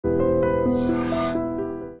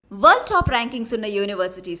World top rankings ఉన్న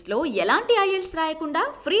universities లో ఎలాంటి ఐఎల్స్ రాయకుండా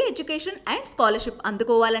free education and scholarship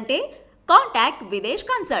అందుకోవాలంటే contact Videsh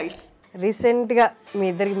consults. Recent గా మీ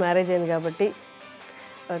ఇద్దరికి మ్యారేజ్ అయింది కాబట్టి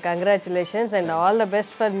congratulations and all the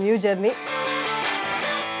best for new journey.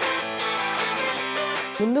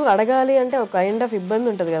 ముందు అడగాలి అంటే ఒక కైండ్ ఆఫ్ ఇబ్బంది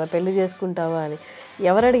ఉంటుంది కదా, పెళ్లి చేసుకుంటావా అని.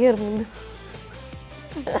 ఎవరు అడిగారు ముందు?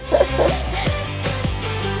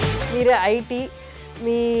 మీరు ఐటీ,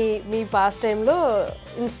 మీ పాస్ట్ టైంలో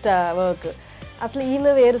ఇన్స్టా వర్క్, అసలు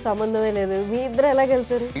ఈయన వేరు సంబంధమే లేదు. మీ ఇద్దరు ఎలా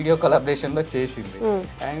కలిసారు? వీడియో కొలాబరేషన్ లో చేసింది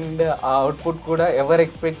అండ్ ఆ అవుట్పుట్ కూడా ఎవరు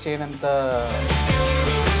ఎక్స్పెక్ట్ చేయనంత.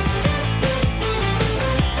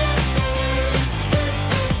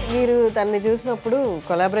 మీరు తనని చూసినప్పుడు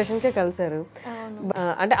కొలాబరేషన్కే కలిసారు.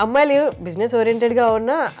 అంటే అమ్మాయిలు బిజినెస్ ఓరియంటెడ్గా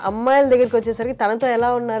ఉన్న అమ్మాయిల దగ్గరికి వచ్చేసరికి తనతో ఎలా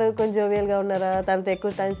ఉన్నారు, కొంచెం జోవియల్గా ఉన్నారా, తనతో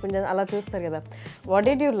ఎక్కువ టైం స్పెండ్ అలా చూస్తారు కదా. What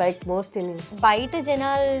did you like most in? బయట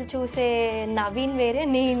జనాలు చూసే నవీన్ వేరే,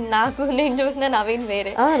 నేను చూసిన నవీన్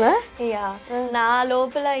వేరే. యా, నా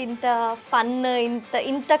లోపల ఇంత ఫన్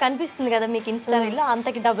ఇంత కనిపిస్తుంది కదా మీకు ఇన్స్టాగ్రామ్లో,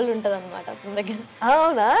 అంతకి డబుల్ ఉంటుంది అనమాట దగ్గర.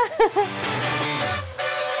 అవునా?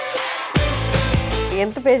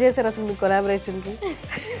 ఎంత పే చేశారు అసలు మీ కొలాబరేషన్కి?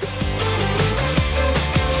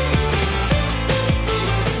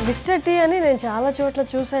 మిస్టర్ టీ అని నేను చాలా చోట్ల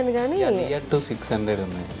చూసాను కానీ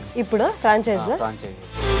ఇప్పుడు ఫ్రాంచైజ్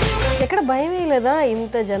ఎక్కడ భయం లేదా?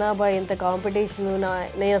 ఇంత జనాభా, ఇంత కాంపిటీషన్,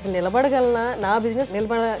 నేను అసలు నిలబడగలనా, నా బిజినెస్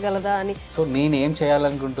నిలబడగలదా అని. సో నేను ఏం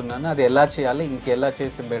చేయాలనుకుంటున్నాను, అది ఎలా చేయాలి, ఇంకెలా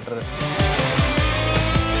చేస్తే బెటర్.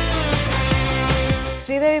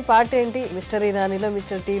 శ్రీదేవి పార్ట్ ఏంటి మిస్టర్ ఇరానీలో,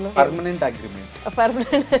 మిస్టర్ టీలో? Permanent agreement.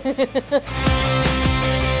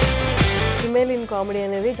 Female in comedy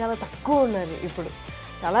అనేది చాలా తక్కువ ఉన్నారు ఇప్పుడు,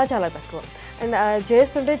 చాలా చాలా తక్కువ. అండ్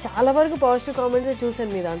చేస్తుంటే చాలా వరకు పాజిటివ్ కామెంట్స్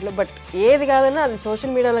చూశాను మీ దాంట్లో. బట్ ఏది కాదన్నా అది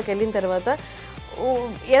సోషల్ మీడియాలోకి వెళ్ళిన తర్వాత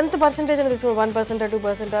ఎంత పర్సంటేజ్ అని తీసుకోండి, 1%,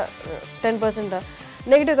 2%, 10%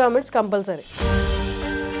 నెగిటివ్ కామెంట్స్ కంపల్సరీ.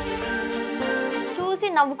 చూసి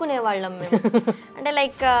నవ్వుకునే వాళ్ళం మేము. అంటే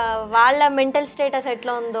లైక్ వాళ్ళ మెంటల్ స్టేటస్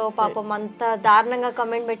ఎట్లా ఉందో, పాపం అంత దారుణంగా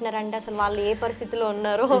కమెంట్ పెట్టినారంటే అసలు వాళ్ళు ఏ పరిస్థితిలో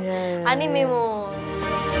ఉన్నారో అని మేము.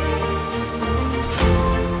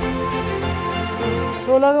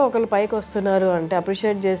 సోలోగా ఒకళ్ళు పైకి వస్తున్నారు అంటే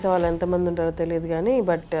అప్రిషియేట్ చేసే వాళ్ళు ఎంతమంది ఉంటారో తెలియదు కానీ,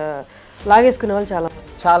 బట్ లాగేసుకునే వాళ్ళు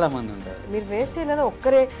చాలా మంది ఉంటారు. మీరు ఫేస్ చేయలేదా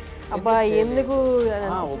ఒక్కరే? అబ్బా ఎందుకు?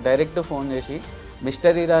 డైరెక్ట్ ఫోన్ చేసి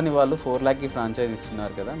మిస్టర్ ఇరానీ వాళ్ళు 4 lakhs ఫ్రాంచైజ్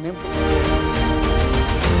ఇస్తున్నారు కదా మేము.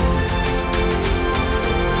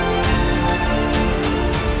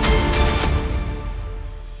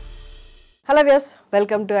 Hello views,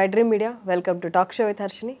 welcome to iDream media, welcome to talk show with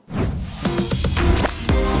Harshini.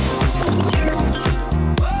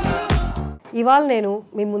 ఇవాళ నేను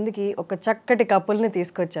మీ ముందుకి ఒక చక్కటి కపుల్ని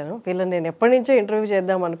తీసుకొచ్చాను. వీళ్ళని నేను ఎప్పటి నుంచో ఇంటర్వ్యూ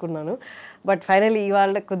చేద్దాం అనుకున్నాను, బట్ ఫైనల్లీ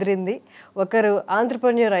ఇవాళ కుదిరింది. ఒకరు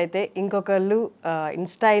ఆంట్రప్రెన్యూర్ అయితే ఇంకొకళ్ళు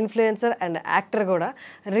ఇన్స్టా ఇన్ఫ్లుయెన్సర్ అండ్ యాక్టర్ కూడా.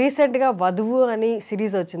 రీసెంట్గా వధువు అని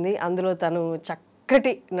సిరీస్ వచ్చింది, అందులో తను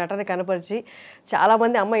చక్కటి నటన కనపరిచి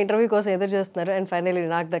చాలామంది అమ్మ ఇంటర్వ్యూ కోసం ఎదురు చూస్తున్నారు. అండ్ ఫైనల్లీ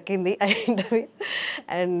నాకు దక్కింది ఆ ఇంటర్వ్యూ.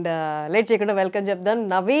 అండ్ లేట్ చేయకుండా వెల్కమ్ చెప్దాను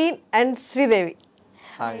నవీన్ అండ్ శ్రీదేవి.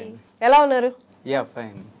 ఎలా ఉన్నారు?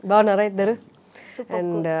 బాగున్నారా ఇద్దరు?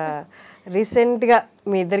 అండ్ రీసెంట్గా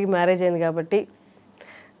మీ ఇద్దరికి మ్యారేజ్ అయింది కాబట్టి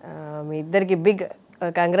మీ ఇద్దరికి big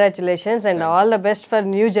congratulations and all the best for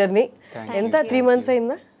new journey. ఎంత 3 months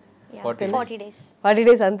అయిందా? 40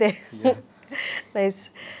 days అంతే. నైస్.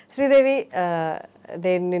 శ్రీదేవి,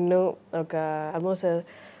 నేను నిన్ను ఒక ఆల్మోస్ట్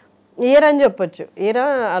ఇయర్ అని చెప్పొచ్చు,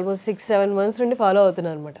 ఆల్మోస్ట్ 6-7 months నుండి ఫాలో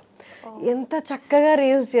అవుతున్నాను అనమాట. ఎంత చక్కగా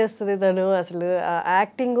రీల్స్ చేస్తుంది తను, అసలు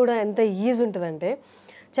యాక్టింగ్ కూడా ఎంత ఈజీ ఉంటుందంటే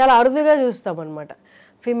చాలా అరుదుగా చూస్తామన్నమాట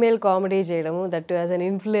ఫీమేల్ కామెడీ చేయడము, దట్ యాజ్ అన్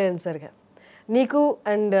ఇన్ఫ్లుయెన్సర్గా. నీకు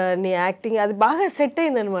అండ్ నీ యాక్టింగ్ అది బాగా సెట్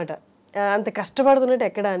అయిందనమాట, అంత కష్టపడుతున్నట్టు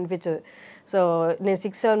ఎక్కడ అనిపించదు. సో నేను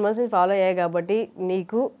 6-7 months నుంచి ఫాలో అయ్యాయి కాబట్టి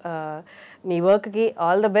నీకు నీ వర్క్కి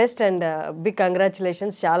all the best and big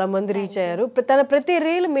congratulations. చాలామంది రీచ్ అయ్యారు. తన ప్రతి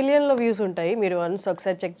రీల్ మిలియన్లో వ్యూస్ ఉంటాయి, మీరు వన్స్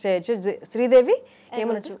ఒకసారి చెక్ చేయొచ్చు. శ్రీదేవి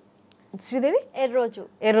ఏమనొచ్చు? శ్రీదేవి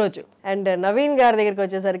ఎర్రోజు. అండ్ నవీన్ గారి దగ్గరికి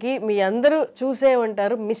వచ్చేసరికి మీ అందరూ చూసే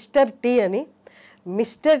ఉంటారు మిస్టర్ టీ అని.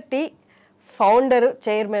 Mister tea founder,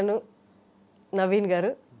 chairman Naveen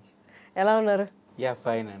గారు. ఎలా ఉన్నారు?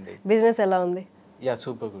 బిజినెస్ ఎలా ఉంది?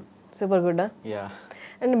 Super good.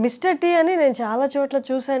 And mister tea అని నేను చాలా చోట్ల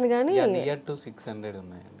చూసాను కానీ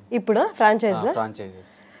ఇప్పుడు ఫ్రాంచైజ్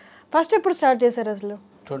ఫస్ట్ ఎప్పుడు స్టార్ట్ చేశారు అసలు?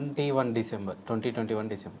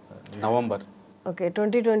 2021 నవంబర్. Okay,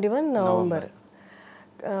 2021 November.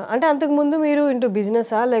 అంటే అంతకు ముందు మీరు ఇంటూ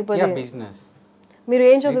బిజినెస్ లేకపోతే బిజినెస్? మీరు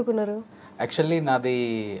ఏం చదువుకున్నారు? యాక్చువల్లీ నాది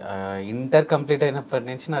ఇంటర్ కంప్లీట్ అయినప్పటి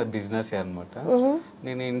నుంచి నాది బిజినెస్ అనమాట.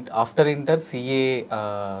 నేను after inter CA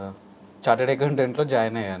chartered అకౌంటెంట్లో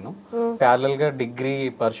join అయ్యాను. ప్యారలల్గా డిగ్రీ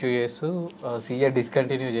పర్సూ చేస్తూ సీఏ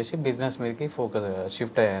డిస్కంటిన్యూ చేసి బిజినెస్ మీదకి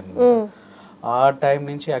షిఫ్ట్ అయ్యాను. ఆ టైం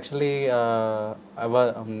నుంచి యాక్చువల్లీ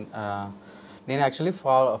నేను యాక్చువల్లీ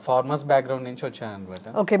ఫార్మర్స్ బ్యాక్గ్రౌండ్ నుంచి వచ్చాను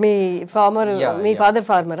అనమాట. Okay, me father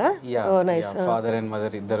ఫార్మరా? Father and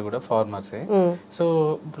mother ఇద్దరు కూడా ఫార్మర్సే. సో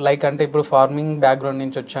లైక్ అంటే ఇప్పుడు ఫార్మింగ్ బ్యాక్గ్రౌండ్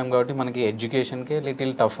నుంచి వచ్చాం కాబట్టి మనకి ఎడ్యుకేషన్ కి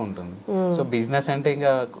లిటిల్ టఫ్ ఉంటుంది. సో బిజినెస్ అంటే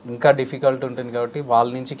ఇంకా డిఫికల్ట్ ఉంటుంది కాబట్టి వాళ్ళ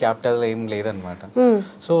నుంచి క్యాపిటల్ ఏం లేదనమాట.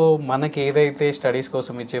 సో మనకి ఏదైతే స్టడీస్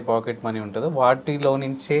కోసం ఇచ్చే పాకెట్ మనీ ఉంటుందో వాటిలో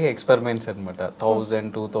నుంచే ఎక్స్పెరిమెంట్స్ అనమాట.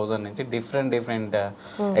 1000-2000 నుంచి డిఫరెంట్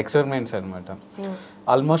ఎక్స్పెరిమెంట్స్ అనమాట.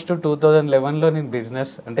 ఆల్మోస్ట్ 2011లో నేను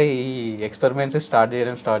బిజినెస్ అంటే ఈ ఎక్స్పెరిమెంట్స్ స్టార్ట్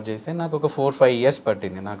చేస్తే నాకు ఒక 4-5 years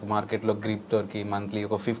పట్టింది. నాకు మార్కెట్లో గ్రిప్ దొరికి మంత్లీ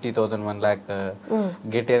ఒక 50,000 1 lakh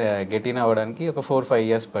గెట్ ఇన్ అవ్వడానికి ఒక 4-5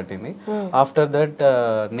 years పట్టింది. ఆఫ్టర్ దట్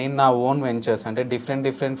నేను నా ఓన్ వెంచర్స్ అంటే డిఫరెంట్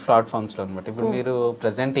ప్లాట్ఫామ్స్లో అనమాట. ఇప్పుడు మీరు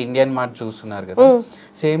ప్రెసెంట్ ఇండియన్ మార్ట్ చూస్తున్నారు కదా,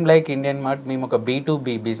 సేమ్ లైక్ ఇండియన్ మార్ట్ మేము ఒక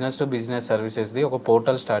B2B బిజినెస్ టు బిజినెస్ సర్వీసెస్ది ఒక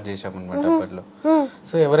పోర్టల్ స్టార్ట్ చేసాం అనమాట అప్పట్లో.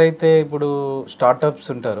 సో ఎవరైతే ఇప్పుడు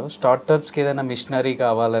స్టార్ట్అప్స్ ఉంటారో స్టార్ట్అప్స్కి ఏదైనా మిషనరీ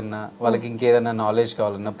కావాలన్నా, వాళ్ళకి ఇంకేదైనా నాలెడ్జ్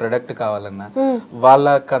కావాలన్నా, ప్రొడక్ట్ కావాలన్నా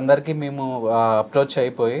వాళ్ళకందరికి మేము అప్రోచ్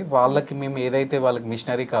అయిపోయి వాళ్ళకి మేము ఏదైతే వాళ్ళకి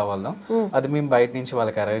మిషనరీ కావాలో అది మేము బయట నుంచి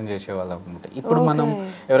వాళ్ళకి అరేంజ్ చేసేవాళ్ళం అనమాట. ఇప్పుడు మనం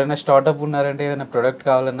ఎవరైనా స్టార్ట్అప్ ఉన్నారంటే ఏదైనా ప్రొడక్ట్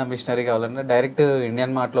కావాలన్నా, మిషనరీ కావాలన్నా డైరెక్ట్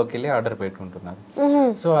ఇండియన్ మార్ట్లోకి వెళ్ళి ఆర్డర్ పెట్టుకుంటున్నారు.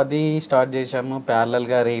 సో అది స్టార్ట్ చేసాము.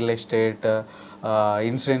 ప్యారలల్గా రియల్ ఎస్టేట్,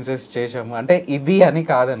 ఇన్సూరెన్సెస్ చేసాము. అంటే ఇది అని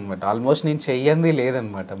కాదనమాట, ఆల్మోస్ట్ నేను చెయ్యంది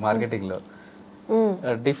లేదనమాట మార్కెటింగ్లో.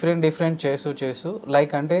 డిఫరెంట్ చేస్తూ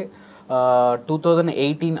లైక్ అంటే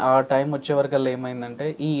 2018 ఆ టైం వచ్చే వరకల్లా ఏమైందంటే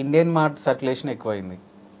ఈ ఇండియన్ మార్ట్ సర్క్యులేషన్ ఎక్కువైంది.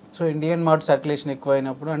 సో ఇండియన్ మార్ట్ సర్క్యులేషన్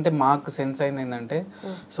ఎక్కువైనప్పుడు అంటే మాకు సెన్స్ అయింది ఏంటంటే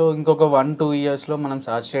సో ఇంకొక 1-2 yearsలో మనం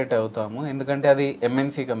సాచురేట్ అవుతాము. ఎందుకంటే అది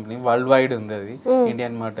ఎంఎన్సీ కంపెనీ, వరల్డ్ వైడ్ ఉంది అది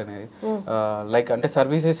ఇండియన్ మార్ట్ అనేది. లైక్ అంటే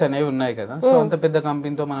సర్వీసెస్ అనేవి ఉన్నాయి కదా, సో అంత పెద్ద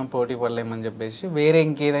కంపెనీతో మనం పోటీ పడలేమని చెప్పేసి వేరే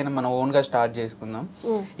ఇంకేదైనా మనం ఓన్గా స్టార్ట్ చేసుకుందాం,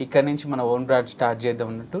 ఇక్కడ నుంచి మన ఓన్ బ్రాండ్ స్టార్ట్ చేద్దాం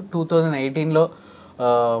అన్నట్టు 2018లో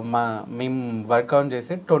మేము వర్కౌట్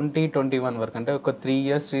చేసి 2021 వరకు అంటే ఒక 3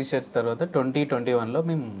 years రీసెర్చ్ తర్వాత 2021లో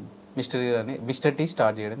మేము మిస్టర్ టీ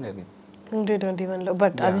స్టార్ట్ చేయడం జరిగింది. 2021లో.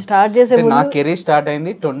 బట్ అది స్టార్ట్ చేసే నా కెరీర్ స్టార్ట్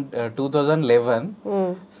అయింది 2011.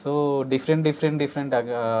 సో డిఫరెంట్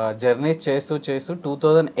జర్నీస్ చేస్తూ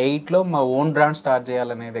 2008లో మా ఓన్ బ్రాండ్ స్టార్ట్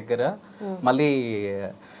చేయాలనే దగ్గర మళ్ళీ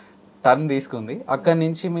టర్న్ తీసుకుంది. అక్కడి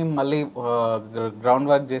నుంచి మేము మళ్ళీ గ్రౌండ్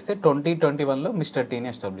వర్క్ చేస్తే 2021లో మిస్టర్ టీని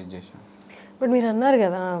ఎస్టాబ్లిష్ చేసాం. ఇప్పుడు మీరు అన్నారు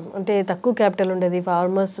కదా అంటే తక్కువ క్యాపిటల్ ఉండేది,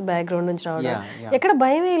 ఫార్మర్స్ బ్యాక్గ్రౌండ్ నుంచి రావడం, ఎక్కడ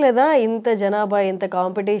భయం లేదా? ఇంత జనాభా, ఇంత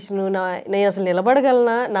కాంపిటీషన్, నేను అసలు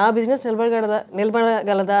నిలబడగలనా, నా బిజినెస్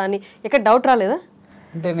నిలబడగలదా అని ఎక్కడ డౌట్ రాలేదా?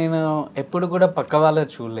 అంటే నేను ఎప్పుడు కూడా పక్క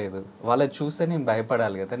వాళ్ళది చూడలేదు, వాళ్ళది చూస్తే నేను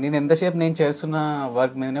భయపడాలి కదా. నేను ఎంతసేపు నేను చేస్తున్న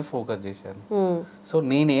వర్క్ మీదనే ఫోకస్ చేశాను. సో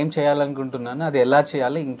నేను ఏం చేయాలనుకుంటున్నాను, అది ఎలా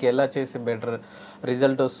చేయాలి, ఇంకెలా చేస్తే బెటర్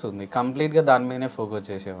రిజల్ట్ వస్తుంది, కంప్లీట్గా దాని మీదనే ఫోకస్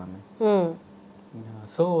చేసేవాడిని.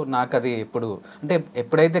 సో నాకు అది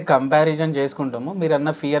ఎప్పుడైతే కంపారిజన్ చేసుకుంటామో మీరు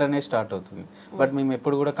అన్న ఫియర్ అనేది స్టార్ట్ అవుతుంది. బట్ మేము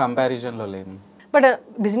ఎప్పుడు కూడా కంపారిజన్లో లేము. బట్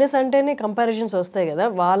బిజినెస్ అంటేనే కంపారిజన్స్ వస్తాయి కదా,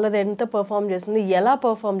 వాళ్ళది ఎంత పర్ఫామ్ చేస్తుంది, ఎలా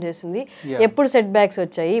పర్ఫామ్ చేస్తుంది, ఎప్పుడు సెట్ బ్యాక్స్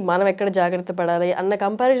వచ్చాయి, మనం ఎక్కడ జాగ్రత్త పడాలి అన్న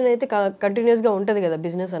కంపారిజన్ అయితే కంటిన్యూస్గా ఉంటుంది కదా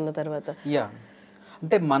బిజినెస్ అన్న తర్వాత.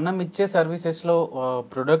 అంటే మనం ఇచ్చే సర్వీసెస్లో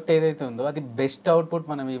ప్రొడక్ట్ ఏదైతే ఉందో అది బెస్ట్ అవుట్పుట్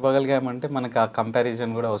మనం ఇవ్వగలిగామంటే మనకు ఆ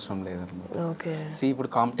కంపారిజన్ కూడా అవసరం లేదన్నమాట. ఇప్పుడు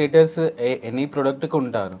కాంపిటీటర్స్ ఎనీ ప్రొడక్ట్కి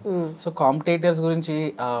ఉంటారు. సో కాంపిటీటర్స్ గురించి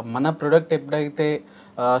మన ప్రొడక్ట్ ఎప్పుడైతే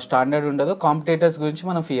స్టాండర్డ్ ఉండదో కాంపిటీటర్స్ గురించి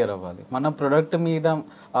మనం ఫియర్ అవ్వాలి. మన ప్రొడక్ట్ మీద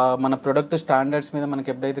మన ప్రొడక్ట్ స్టాండర్డ్స్ మీద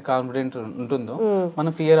మనకి ఎప్పుడైతే కాన్ఫిడెంట్ ఉంటుందో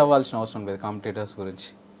మనం ఫియర్ అవ్వాల్సిన అవసరం లేదు కాంపిటీటర్స్ గురించి.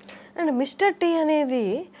 అండ్ మిస్టర్ టీ అనేది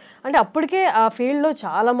అంటే అప్పటికే ఆ ఫీల్డ్లో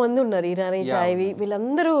చాలా మంది ఉన్నారు, ఇరానీ చాయ్వి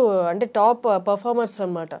వీళ్ళందరూ అంటే టాప్ పర్ఫార్మర్స్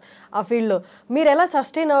అనమాట ఆ ఫీల్డ్లో. మీరు ఎలా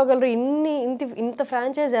సస్టైన్ అవ్వగలరు, ఇంత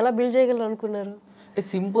ఫ్రాంచైజ్ ఎలా బిల్డ్ చేయగలరు అనుకున్నారు? అంటే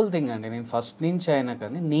సింపుల్ థింగ్ అండి, నేను ఫస్ట్ నుంచి అయినా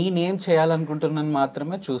కానీ నేనేం చేయాలనుకుంటున్నాను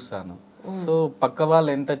మాత్రమే చూస్తాను. సో పక్క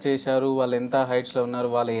వాళ్ళు ఎంత చేశారు, వాళ్ళు ఎంత హైట్స్లో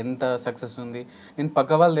ఉన్నారు, వాళ్ళు ఎంత సక్సెస్ ఉంది, నేను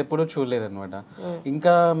పక్క వాళ్ళది ఎప్పుడూ చూడలేదన్నమాట.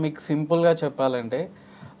 ఇంకా మీకు సింపుల్గా చెప్పాలంటే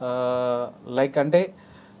లైక్ అంటే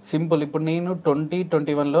సింపుల్, ఇప్పుడు నేను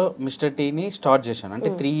 2021లో మిస్టర్ టీని స్టార్ట్ చేశాను. అంటే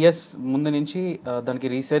 3 years ముందు నుంచి దానికి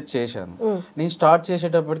రీసెర్చ్ చేశాను. నేను స్టార్ట్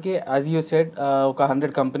చేసేటప్పటికి యాజ్ యూ సెడ్ ఒక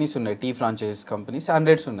 100 కంపెనీస్ ఉన్నాయి, టీ ఫ్రాంచైజ్ కంపెనీస్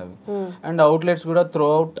 100s ఉన్నవి. అండ్ అవుట్లెట్స్ కూడా through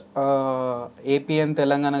out AP and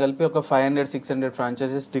Telangana కలిపి ఒక 500-600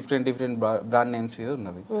 ఫ్రాంచైజెస్ డిఫరెంట్ బ్రాండ్ నేమ్స్ మీద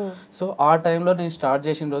ఉన్నవి. సో ఆ టైంలో నేను స్టార్ట్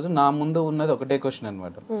చేసిన రోజు నా ముందు ఉన్నది ఒకటే క్వశ్చన్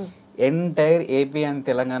అనమాట, ఎంటైర్ ఏపీ అండ్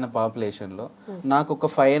తెలంగాణ పాపులేషన్లో నాకు ఒక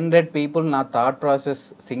 500 people నా థాట్ ప్రాసెస్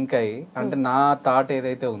సింక్ అయ్యి, అంటే నా థాట్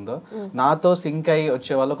ఏదైతే ఉందో నాతో సింక్ అయ్యి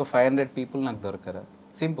వచ్చే వాళ్ళు ఒక 500 people నాకు దొరకరా?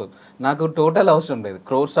 సింపుల్. నాకు టోటల్ అవసరం లేదు,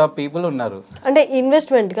 క్రోర్స్ ఆఫ్ పీపుల్ ఉన్నారు. అంటే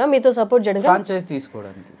ఇన్వెస్ట్మెంట్ గా మీతో సపోర్ట్ చేయడానికి, ఫ్రాంచైజ్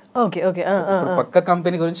తీసుకోవడానికి. Okay okay. ఇప్పుడు పక్క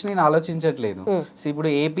కంపెనీ గురించి నేను ఆలోచించట్లేదు. ఇప్పుడు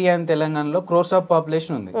ఏపీ అండ్ తెలంగాణలో క్రోర్స్ ఆఫ్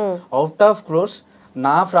పాపులేషన్ ఉంది. అవుట్ ఆఫ్ క్రోర్స్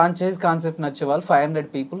నా ఫ్రాంచైజ్ కాన్సెప్ట్ నచ్చే వాళ్ళు 500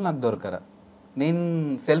 పీపుల్ నాకు దొరకరా? నేను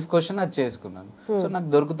సెల్ఫ్ క్వశ్చన్ అది చేసుకున్నాను. సో నాకు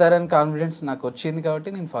దొరుకుతారని కాన్ఫిడెన్స్ నాకు వచ్చింది కాబట్టి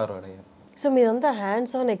నేను ఫార్వర్డ్ అయ్యాను. సో మీదంతా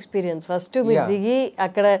హ్యాండ్స్ ఆన్ ఎక్స్పీరియన్స్. ఫస్ట్ మీరు దిగి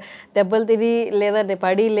అక్కడ దెబ్బలు తిరిగి లేదా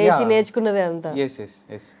పడి లేచి నేర్చుకున్నదే అంతా.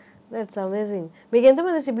 That's amazing. మీకు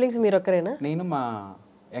ఎంతమంది సిబ్లింగ్స్? మీరు ఒక్కరేనా? నేను, మా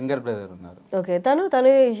యంగర్ బ్రదర్ ఉన్నారు. ఓకే.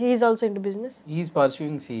 తను he's also into business. He's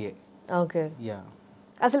pursuing CA. Okay. Yeah.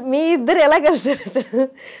 అసలు మీ ఇద్దరు ఎలా కలిసారు అసలు?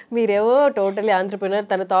 మీరేవో టోటలీ ఆంట్రప్రెన్యూర్,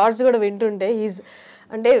 తన థాట్స్ కూడా వింటుంటే హీస్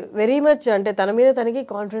అంటే వెరీ మచ్, అంటే తన మీద తనకి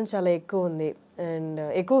కాన్ఫిడెన్స్ చాలా ఎక్కువ ఉంది. అండ్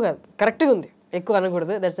ఎక్కువ కాదు, కరెక్ట్గా ఉంది, ఎక్కువ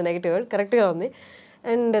అనకూడదు, దట్స్ నెగటివ్ వర్డ్, కరెక్ట్గా ఉంది.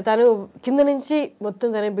 అండ్ తను కింద నుంచి మొత్తం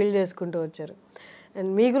తనే బిల్డ్ చేసుకుంటూ వచ్చారు.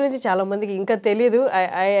 అండ్ మీ గురించి చాలామందికి ఇంకా తెలీదు.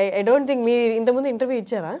 ఐ డోంట్ థింక్ మీరు ఇంతకుముందు ఇంటర్వ్యూ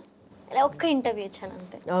ఇచ్చారా? ఒక్క ఇంటర్వ్యూ ఇచ్చాను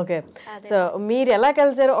అంతే. ఓకే. సో మీరు ఎలా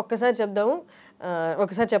కలిసారో ఒక్కసారి చెప్దాము,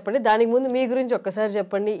 ఒకసారి చెప్పండి. దానికి ముందు మీ గురించి ఒక్కసారి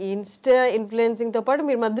చెప్పండి. ఈ ఇన్స్టా ఇన్ఫ్లుయెన్సింగ్తో పాటు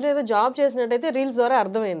మీరు మధ్యలో ఏదో జాబ్ చేసినట్టయితే రీల్స్ ద్వారా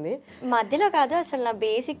అర్థమైంది. మధ్యలో కాదు, అసలు నా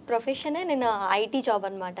బేసిక్ ప్రొఫెషనే నేను ఐటీ జాబ్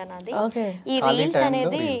అనమాట నాది. ఈ రీల్స్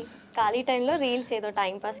అనేది ఖాళీ టైంలో రీల్స్ ఏదో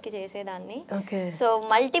టైం పాస్ కి చేసేదాన్ని. సో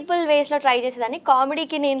మల్టిపుల్ వేస్ లో ట్రై చేసేదాన్ని.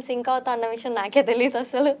 కామెడీకి నేను సింక్ అవుతా అన్న విషయం నాకే తెలియదు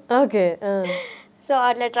అసలు. ఓకే. సో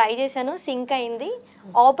అట్లా ట్రై చేశాను, సింక్ అయింది,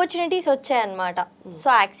 ఆపర్చునిటీస్ వచ్చాయన్నమాట. సో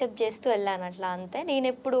యాక్సెప్ట్ చేస్తూ వెళ్ళాను అట్లా, అంతే. నేను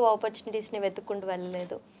ఎప్పుడు ఆపర్చునిటీస్ ని వెతుక్కుంటూ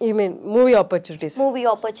వెళ్ళలేదు. యు మీన్ మూవీ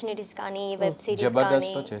ఆపర్చునిటీస్ కానీ, వెబ్ సిరీస్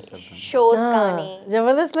కానీ, షోస్ కానీ.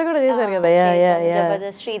 జబర్దస్త్ లో కూడా చేశారు కదా.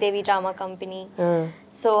 Jabardasth, Sridevi drama company.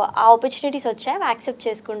 So ఆ ఆపర్చునిటీస్ వచ్చాయి, యాక్సెప్ట్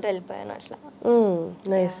చేసుకుంటూ వెళ్ళిపోయాను అట్లా.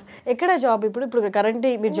 నైస్. ఎక్కడ జాబ్ ఇప్పుడు కరెంట్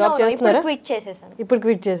మీరు జాబ్ చేస్తున్నారా? క్విట్ చేసేసాను. ఇప్పుడు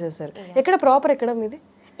క్విట్ చేసేసారు. ఎక్కడ ప్రాపర్ ఎక్కడ మీది?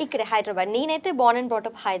 ఇక్కడ హైదరాబాద్. నేనైతే బోర్న్ అండ్ బ్రాట్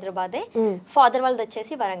అప్ హైదరాబాదే. ఫాదర్ వాళ్ళది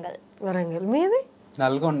వచ్చేసి వరంగల్. మీది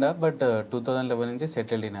నల్గొండ, బట్ 2011 నుంచి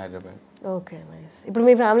settled in Hyderabad. Okay, nice. ఇప్పుడు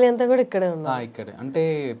మీ ఫ్యామిలీ అంతా కూడా ఇక్కడే ఉన్నారు? ఇక్కడే. అంటే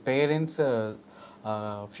పేరెంట్స్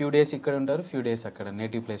ఫ్యూ డేస్ ఇక్కడ ఉంటారు, ఫ్యూ డేస్ అక్కడ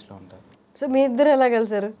నేటివ్ ప్లేస్ లో ఉంటారు. సో మీ ఇద్దరు ఎలా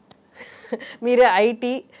కలిసారు? మీరే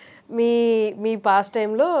ఐటీ, మీ పాస్ట్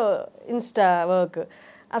టైంలో ఇన్స్టా వర్క్,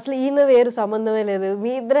 అసలు ఈయన వేరు, సంబంధమే లేదు.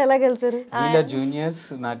 మీ ఇద్దరు ఎలా కలిసారు? వీళ్ళ జూనియర్స్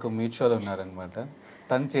నాకు మ్యూచువల్ ఉన్నారనమాట.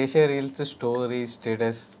 తను చేసే రీల్స్ స్టోరీ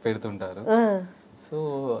స్టేటస్ పెడుతుంటారు. సో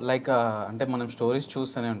లైక్ అంటే మనం స్టోరీస్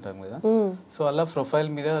చూస్తూనే ఉంటాం కదా. సో అలా ప్రొఫైల్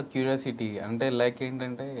మీద క్యూరియాసిటీ, అంటే లైక్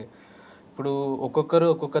ఏంటంటే ఇప్పుడు ఒక్కొక్కరు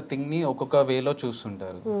ఒక్కొక్క థింగ్ ని ఒక్కొక్క వేలో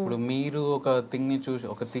చూస్తుంటారు. ఇప్పుడు మీరు ఒక థింగ్ ని చూసి,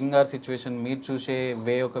 ఒక థింగ్ ఆర్ సిచ్యువేషన్ మీరు చూసే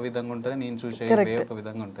వే ఒక విధంగా ఉంటుంది, నేను చూసే వే ఒక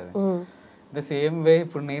విధంగా ఉంటుంది. ద సేమ్ వే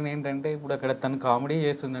ఇప్పుడు నేనేంటంటే, ఇప్పుడు అక్కడ తను కామెడీ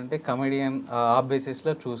చేస్తుందంటే కమెడియన్ ఆ బేసిస్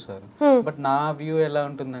లో చూస్తారు. బట్ నా వ్యూ ఎలా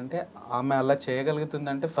ఉంటుందంటే, ఆమె అలా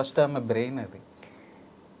చేయగలుగుతుందంటే ఫస్ట్ ఆమె బ్రెయిన్ అది.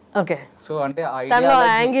 ఓకే. సో అంటే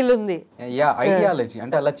ఐడియాలజీ,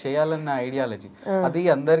 అంటే అలా చేయాలన్న ఐడియాలజీ అది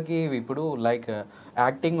అందరికి. ఇప్పుడు లైక్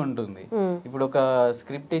యాక్టింగ్ ఉంటుంది, ఇప్పుడు ఒక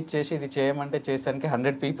స్క్రిప్ట్ ఇచ్చేసి ఇది చేయమంటే చేసానికి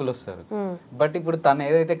 100 పీపుల్ వస్తారు. బట్ ఇప్పుడు తను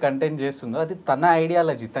ఏదైతే కంటెంట్ చేస్తుందో అది తన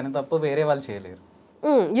ఐడియాలజీ, తను తప్ప వేరే వాళ్ళు చేయలేరు.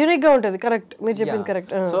 యూనిక్ గా ఉంటుంది. కరెక్ట్, మీరు చెప్పింది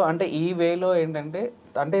కరెక్ట్. సో అంటే ఈ వేలో ఏంటంటే,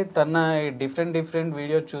 అంటే తన డిఫరెంట్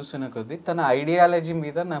వీడియో చూస్తున్న కొద్దీ తన ఐడియాలజీ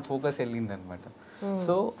మీద నా ఫోకస్ వెళ్ళింది అనమాట.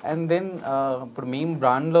 సో అండ్ దెన్ ఇప్పుడు మేము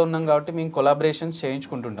బ్రాండ్ లో ఉన్నాం కాబట్టి మేము కొలాబరేషన్స్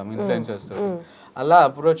చేయించుకుంటుంటాం ఇన్ఫ్లుయెన్సర్స్ తో. అలా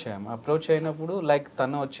అప్రోచ్ అయినప్పుడు లైక్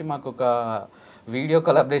తను వచ్చి మాకు ఒక వీడియో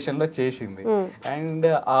కొలాబరేషన్ లో చేసింది. అండ్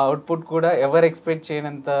ఆ అవుట్పుట్ కూడా ఎవరు ఎక్స్పెక్ట్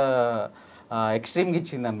చేయనంత ఎక్స్ట్రీమ్ గా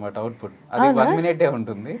ఇచ్చింది అనమాట. అవుట్పుట్ అది 1 minute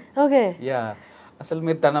ఉంటుంది. యా, అసలు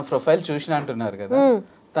మీరు తన ప్రొఫైల్ చూసిన అంటున్నారు కదా,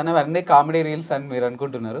 తన అన్ని కామెడీ రీల్స్ అని మీరు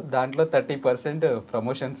అనుకుంటున్నారు, దాంట్లో 30%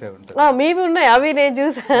 ప్రమోషన్స్ ఉంటాయి. మీవి ఉన్నాయి, అవి నేను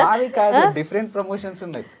చూసాను. అవి కాదు, డిఫరెంట్ ప్రమోషన్స్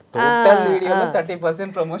ఉన్నాయి. టోటల్ వీడియోలో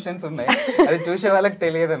 30% ప్రమోషన్స్ ఉన్నాయి. అది చూసే వాళ్ళకి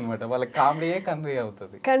తెలియదు అనమాట, వాళ్ళకి కామెడీయే కన్వే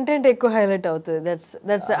అవుతుంది, కంటెంట్ ఎక్కువ హైలైట్ అవుతుంది.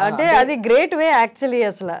 దట్స్ అంటే అది గ్రేట్ వే యాక్చువల్లీ.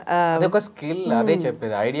 అసలు అది ఒక స్కిల్, అదే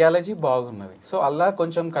చెప్పేది, ఐడియాలజీ బాగున్నది. సో అలా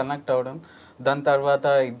కొంచెం కనెక్ట్ అవడం, దాని తర్వాత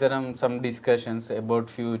ఇద్దరం సమ్ డిస్కషన్స్ అబౌట్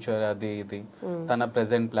ఫ్యూచర్, అది ఇది, తన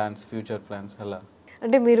ప్రెసెంట్ ప్లాన్స్, ఫ్యూచర్ ప్లాన్స్. అలా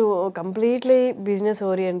అంటే మీరు కంప్లీట్లీ బిజినెస్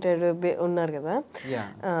ఓరియంటెడ్ ఉన్నారు కదా.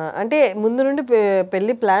 అంటే ముందు నుండి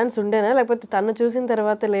పెళ్లి ప్లాన్స్ ఉండేనా, లేకపోతే తను చూసిన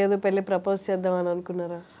తర్వాత లేదు పెళ్లి ప్రపోజ్ చేద్దాం అని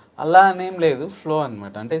అనుకున్నారా? అలా అనేం లేదు, ఫ్లో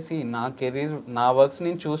అనమాట. అంటే నా కెరీర్, నా వర్క్స్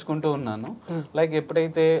నేను చూసుకుంటూ ఉన్నాను. లైక్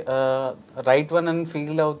ఎప్పుడైతే రైట్ వన్ అని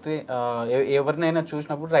ఫీల్ అవుతే, ఎవరినైనా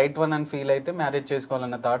చూసినప్పుడు రైట్ వన్ అని ఫీల్ అయితే మ్యారేజ్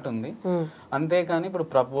చేసుకోవాలన్న థాట్ ఉంది. అంతేకాని ఇప్పుడు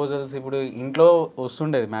ప్రపోజల్స్ ఇప్పుడు ఇంట్లో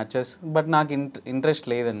వస్తుండేది మ్యాచెస్, బట్ నాకు ఇంట్రెస్ట్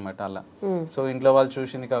లేదనమాట అలా. సో ఇంట్లో వాళ్ళు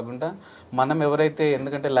చూసింది కాకుండా మనం ఎవరైతే,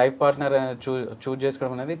 ఎందుకంటే లైఫ్ పార్ట్నర్ చూజ్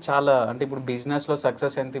చేసుకోవడం అనేది చాలా, అంటే ఇప్పుడు బిజినెస్లో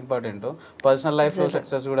సక్సెస్ ఎంత ఇంపార్టెంటో పర్సనల్ లైఫ్లో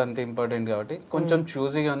సక్సెస్ కూడా అంత ఇంపార్టెంట్. కాబట్టి కొంచెం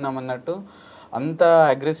చూజీగా ఉన్నాం అన్నట్టు, అంత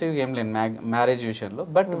అగ్రెసివ్గా ఏం లేదు మ్యారేజ్ విషయంలో.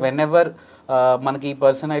 బట్ వెన్ ఎవర్ మనకి ఈ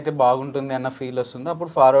పర్సన్ అయితే బాగుంటుంది అన్న ఫీల్ వస్తుందో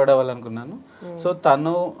అప్పుడు ఫార్వర్డ్ అవ్వాలనుకున్నాను. సో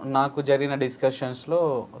తను నాకు జరిగిన డిస్కషన్స్లో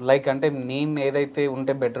లైక్, అంటే నేను ఏదైతే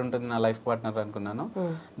ఉంటే బెటర్ ఉంటుంది నా లైఫ్ పార్ట్నర్ అనుకున్నాను,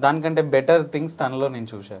 దానికంటే బెటర్ థింగ్స్ తనలో నేను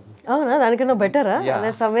చూశాను. అవునా, దానికన్నా బెటరా?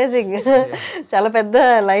 That's amazing. చాలా పెద్ద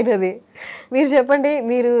లైన్ అది. మీరు చెప్పండి,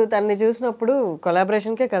 మీరు తనని చూసినప్పుడు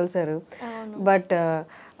కొలాబరేషన్కే కలిసారు, బట్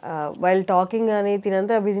వైల్ టాకింగ్ కానీ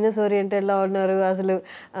తినంతా బిజినెస్ ఓరియంటెడ్లా ఉన్నారు అసలు.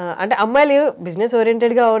 అంటే అమ్మాయిలు బిజినెస్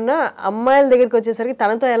ఓరియంటెడ్గా ఉన్న అమ్మాయిల దగ్గరికి వచ్చేసరికి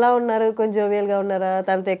తనతో ఎలా ఉన్నారు, కొంచెం జోవియల్గా ఉన్నారా,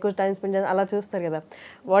 తనతో ఎక్కువ టైం స్పెండ్ చేయాలి అలా చూస్తారు కదా.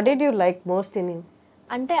 What did you like most in him?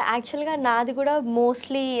 అంటే యాక్చువల్గా నాది కూడా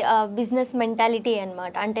మోస్ట్లీ బిజినెస్ మెంటాలిటీ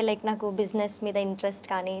అనమాట. అంటే లైక్ నాకు బిజినెస్ మీద ఇంట్రెస్ట్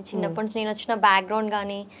కానీ, చిన్నప్పటి నుంచి నేను వచ్చిన బ్యాక్గ్రౌండ్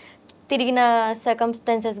కానీ, తిరిగిన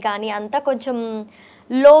సర్కమ్స్టాన్సెస్ కానీ అంతా కొంచెం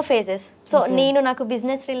లో ఫేజెస్. సో నాకు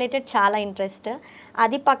బిజినెస్ రిలేటెడ్ చాలా ఇంట్రెస్ట్.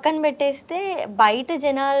 అది పక్కన పెట్టేస్తే బయట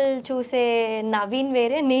జనాలు చూసే నవీన్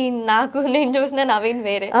వేరే, నేను చూసిన నవీన్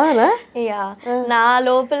వేరే. యా, నా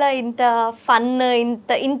లోపల ఇంత ఫన్,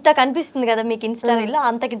 ఇంత కనిపిస్తుంది కదా మీకు ఇన్స్టా రీల్లో,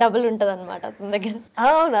 అంతకి డబుల్ ఉంటుంది అనమాట అతని దగ్గర.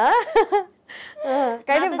 అవునా?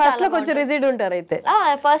 ఫస్ట్ లో కొంచెం రిజిడ్ ఉంటారు అయితే.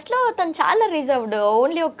 ఫస్ట్ లో తను చాలా రిజర్వ్డ్,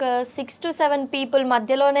 ఓన్లీ ఒక 6 to 7 పీపుల్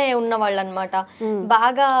మధ్యలోనే ఉన్నవాళ్ళు అనమాట.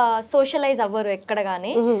 బాగా సోషలైజ్ అవ్వరు ఎక్కడ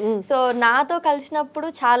గానీ. సో నాతో కలిసినప్పుడు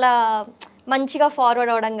చాలా మంచిగా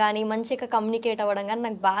ఫార్వర్డ్ అవ్వడం కానీ, మంచిగా కమ్యూనికేట్ అవ్వడం కానీ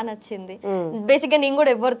నాకు బాగా నచ్చింది. బేసిక్గా నేను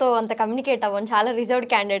కూడా ఎవరితో అంత కమ్యూనికేట్ అవ్వను, చాలా రిజర్వ్డ్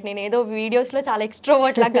క్యాండిడేట్. నేను ఏదో వీడియోస్ లో చాలా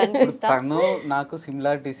ఎక్స్ట్రోవర్ట్ లాగా కనిపిస్తాను. తను నాకు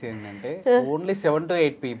సిమిలారిటీస్ ఏంటంటే ఓన్లీ 7 to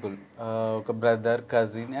 8 పీపుల్, ఒక బ్రదర్,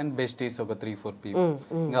 కజిన్ అండ్ బెస్టీస్ ఒక 3-4 పీపుల్.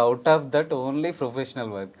 ఇంకా out of that only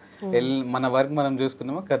professional work. మన వర్క్ మనం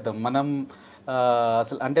చూసుకున్నామో కదా. మనం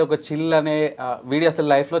అసలు అంటే ఒక చిల్ అనే వీడియో, అసలు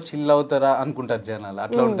లైఫ్ లో చిల్ అవుతారా అనుకుంటారు జనాలు,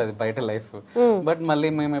 అట్లా ఉంటది బయట లైఫ్. బట్ మళ్ళీ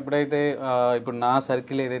మేము ఎప్పుడైతే ఇప్పుడు నా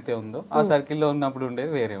సర్కిల్ ఏదైతే ఉందో ఆ సర్కిల్లో ఉన్నప్పుడు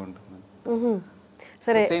ఉండేది వేరే ఉంటుంది.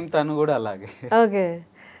 సరే, సేమ్ తను కూడా అలాగే. ఓకే,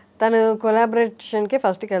 తను కొలాబరేషన్ కి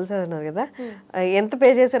ఫస్ట్ కలిసారన్నారు కదా, ఎంత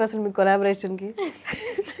పే చేశారు అసలు మీ కొలాబరేషన్ కి?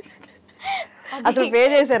 అసలు పే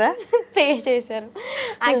చేశారా? పే చేశారు.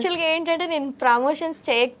 యాక్చువల్గా ఏంటంటే నేను ప్రమోషన్స్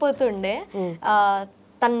చేయకపోతుండే,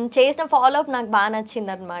 తను చేసిన ఫాలో అప్ నాకు బాగా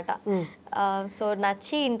నచ్చింది అనమాట. సో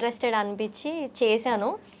నచ్చి ఇంట్రెస్టెడ్ అనిపించి చేశాను.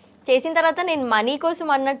 చేసిన తర్వాత నేను మనీ కోసం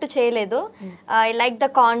అన్నట్టు చేయలేదు. I like the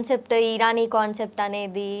concept, Irani concept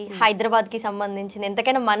అనేది హైదరాబాద్కి సంబంధించింది,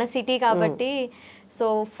 ఎంతకైనా మన సిటీ కాబట్టి. సో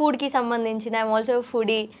ఫుడ్కి సంబంధించింది, ఐఎమ్ ఆల్సో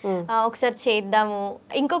ఫుడీ, ఒకసారి చేద్దాము.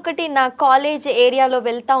 ఇంకొకటి నా కాలేజ్ ఏరియాలో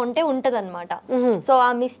వెళ్తా ఉంటే ఉంటుంది అనమాట. సో ఆ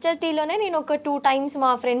మిస్టర్ టీలోనే నేను ఒక 2 times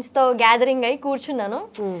మా ఫ్రెండ్స్తో గ్యాదరింగ్ అయి కూర్చున్నాను.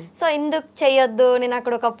 సో ఎందుకు చేయొద్దు, నేను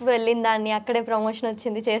అక్కడ ఒకప్పుడు వెళ్ళిన దాన్ని, అక్కడే ప్రమోషన్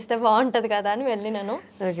వచ్చింది, చేస్తే బాగుంటుంది కదా అని వెళ్ళినాను.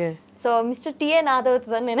 సో మిస్టర్ టీఏ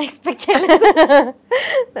నాదవుతుందని నేను ఎక్స్పెక్ట్ చేయలేదు.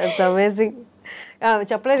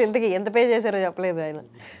 చెప్పలేదు, ఇంతకీ ఎంత పే చేశారో చెప్పలేదు ఆయన.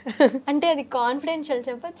 అంటే అది కాన్ఫిడెన్షియల్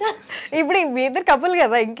చెప్పచ్చా? ఇప్పుడు మీ ఇద్దరు కపుల్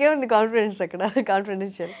కదా, ఇంకేముంది కాన్ఫిడెన్స్ అక్కడ,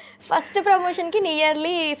 కాన్ఫిడెన్షియల్. ఫస్ట్ ప్రమోషన్ కి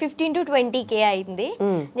నియర్లీ 15 to 20K అయింది.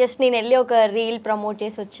 జస్ట్ నేను వెళ్ళి ఒక రీల్ ప్రమోట్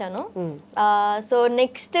చేసి వచ్చాను. సో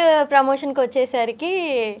నెక్స్ట్ ప్రమోషన్ కి వచ్చేసరికి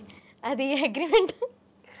అది అగ్రిమెంట్,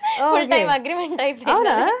 ఫుల్ టైం అగ్రిమెంట్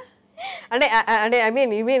అయిపోయింది. అంటే అంటే I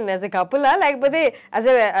mean you mean as a couple లేకపోతే యాజ్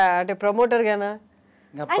ఎ అంటే ప్రమోటర్ గానా?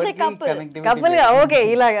 ఓకే,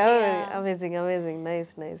 ఇలాగా. Amazing, amazing,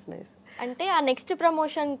 nice, nice, nice. అంటే ఆ నెక్స్ట్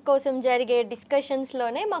ప్రమోషన్ కోసం జరిగే డిస్కషన్స్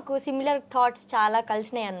లోనే మాకు సిమిలర్ థాట్స్ చాలా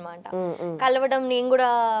కలిసినాయి అన్నమాట. కలవడం, నేను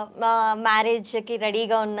కూడా మ్యారేజ్ కి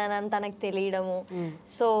రెడీగా ఉన్నానని తనకు తెలియడము.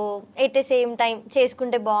 So at the same time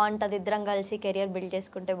చేసుకుంటే బాగుంటది, ఇద్దరం కలిసి కెరియర్ బిల్డ్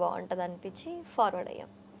చేసుకుంటే బాగుంటది అనిపించి ఫార్వర్డ్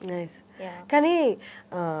అయ్యాం. నైస్. కానీ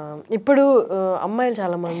ఇప్పుడు అమ్మాయిలు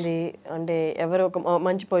చాలామంది అంటే ఎవరు ఒక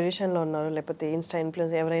మంచి పొజిషన్లో ఉన్నారు, లేకపోతే ఇన్స్టా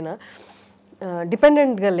ఇన్ఫ్లుయెన్స్ ఎవరైనా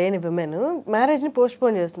డిపెండెంట్గా లేని విమెన్ మ్యారేజ్ని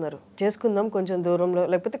పోస్ట్పోన్ చేస్తున్నారు. చేసుకుందాం కొంచెం దూరంలో,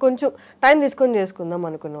 లేకపోతే కొంచెం టైం తీసుకొని చేసుకుందాం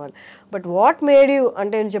అనుకున్న వాళ్ళు. బట్ వాట్ మేడ్ యూ,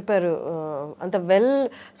 అంటే నేను చెప్పారు అంత వెల్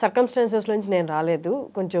సర్కమ్స్టాన్సెస్ నుంచి నేను రాలేదు,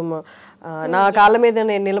 కొంచెం నా కాళ్ళ మీద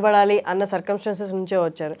నేను నిలబడాలి అన్న సర్కమ్స్టాన్సెస్ నుంచే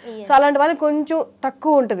వచ్చారు. సో అలాంటి వాళ్ళకి కొంచెం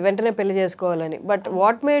తక్కువ ఉంటుంది వెంటనే పెళ్లి చేసుకోవాలని. But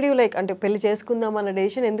what made you like, అంటే పెళ్లి చేసుకుందాం అన్న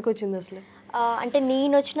డెసిషన్ ఎందుకు వచ్చింది అసలు? అంటే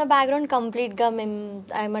నేను వచ్చిన బ్యాక్గ్రౌండ్ కంప్లీట్గా మేము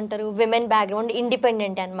ఏమంటారు విమెన్ బ్యాక్గ్రౌండ్,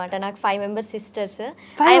 ఇండిపెండెంట్ అనమాట. నాకు 5 members sisters,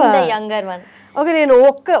 I'm the younger one. Okay, నేను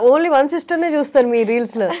ఓన్లీ 1 సిస్టర్నే చూస్తాను మీ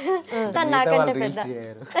రీల్స్లో. తను నాకంటే పెద్ద,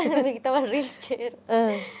 మిగతా వాళ్ళు రీల్స్ చేయరు.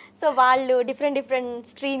 సో వాళ్ళు డిఫరెంట్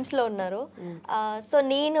స్ట్రీమ్స్లో ఉన్నారు. సో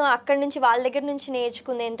నేను అక్కడి నుంచి వాళ్ళ దగ్గర నుంచి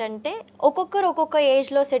నేర్చుకుంది ఏంటంటే ఒక్కొక్కరు ఒక్కొక్క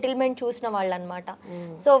ఏజ్లో సెటిల్మెంట్ చూసిన వాళ్ళు అనమాట.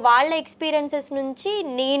 సో వాళ్ళ ఎక్స్పీరియన్సెస్ నుంచి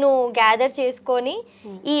నేను గ్యాదర్ చేసుకొని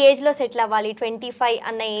ఈ ఏజ్లో సెటిల్ అవ్వాలి, 25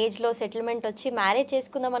 అన్న ఏజ్లో సెటిల్మెంట్ వచ్చి మ్యారేజ్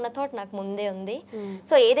చేసుకుందాం అన్న థాట్ నాకు ముందే ఉంది.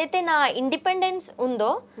 సో ఏదైతే నా ఇండిపెండెన్స్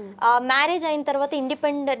ఉందో, మ్యారేజ్ అయిన తర్వాత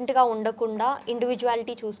ఇండిపెండెంట్గా ఉండకుండా,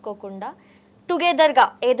 ఇండివిజువాలిటీ చూసుకోకుండా టుగెదర్గా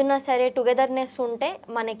ఏదన్నా సరే టుగెదర్నెస్ ఉంటే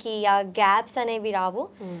మనకి ఆ గ్యాప్స్ అనేవి రావు.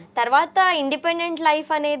 తర్వాత ఇండిపెండెంట్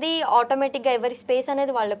లైఫ్ అనేది ఆటోమేటిక్గా ఎవరి స్పేస్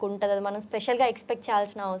అనేది వాళ్ళకు ఉంటుంది, అది మనం స్పెషల్గా ఎక్స్పెక్ట్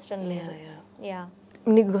చేయాల్సిన అవసరం లేదు. యా,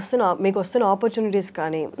 మీకు వస్తున్న ఆపర్చునిటీస్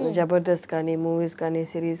కానీ, జబర్దస్త్ కానీ, మూవీస్ కానీ,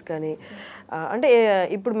 సిరీస్ కానీ, అంటే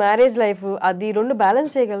ఇప్పుడు మ్యారేజ్ లైఫ్ అది 2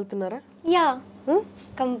 బ్యాలెన్స్ చేయగలుగుతున్నారా? యా,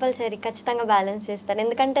 కంపల్సరీ ఖచ్చితంగా బ్యాలెన్స్ చేస్తాను,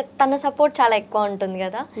 ఎందుకంటే తన సపోర్ట్ చాలా ఎక్కువ ఉంటుంది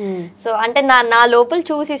కదా. సో అంటే నా లోపల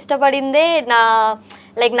చూసి ఇష్టపడిందే నా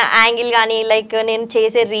యాంగిల్ కానీ, నేను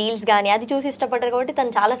చేసే రీల్స్ కానీ అది చూసి ఇష్టపడ్డారు కాబట్టి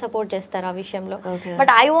తను చాలా సపోర్ట్ చేస్తారు ఆ విషయంలో.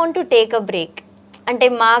 But I want to take a break. అంటే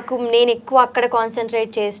నేను ఎక్కువ అక్కడ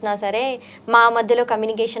కాన్సన్ట్రేట్ చేసినా సరే మా మధ్యలో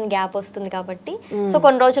కమ్యూనికేషన్ గ్యాప్ వస్తుంది కాబట్టి, సో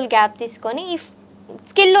కొన్ని రోజులు గ్యాప్ తీసుకొని ఇఫ్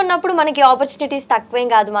స్కిల్ ఉన్నప్పుడు మనకి ఆపర్చునిటీస్ తక్కువేం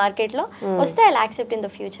కాదు మార్కెట్లో, వస్తే I accept in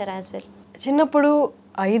the future as well. చిన్నప్పుడు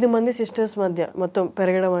 5 మంది సిస్టర్స్ మధ్య మొత్తం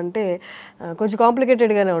పెరగడం అంటే కొంచెం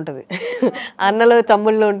కాంప్లికేటెడ్గానే ఉంటుంది. అన్నలో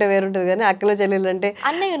తమ్ముళ్ళు ఉంటే వేరుంటుంది, కానీ అక్కలో చెల్లెళ్ళు అంటే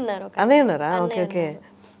అన్నయ్య ఉన్నారా? Okay okay.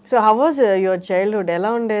 So how was your childhood,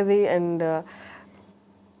 ఎలా ఉండేది? అండ్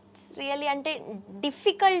రియల్లీ అంటే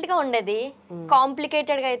డిఫికల్ట్గా ఉండేది,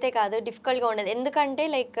 కాంప్లికేటెడ్గా అయితే కాదు, డిఫికల్ట్గా ఉండేది. ఎందుకంటే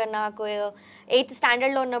నాకు 8th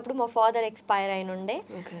స్టాండర్డ్లో ఉన్నప్పుడు మా ఫాదర్ ఎక్స్పైర్ అయిన ఉండే.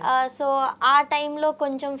 సో ఆ టైంలో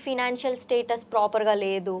కొంచెం ఫినాన్షియల్ స్టేటస్ ప్రాపర్గా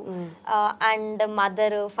లేదు. And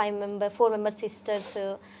mother 4 members sisters.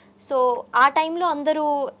 So ఆ టైంలో అందరూ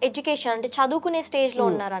ఎడ్యుకేషన్ అంటే చదువుకునే స్టేజ్లో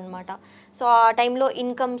ఉన్నారనమాట. సో ఆ టైంలో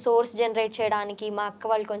ఇన్కమ్ సోర్స్ జనరేట్ చేయడానికి మా అక్క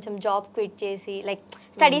వాళ్ళు కొంచెం జాబ్ క్విట్ చేసి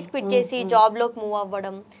స్టడీస్ క్విట్ చేసి జాబ్లోకి మూవ్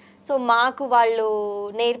అవ్వడం. సో మాకు వాళ్ళు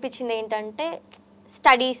నేర్పించింది ఏంటంటే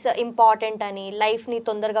స్టడీస్ ఇంపార్టెంట్ అని, లైఫ్ని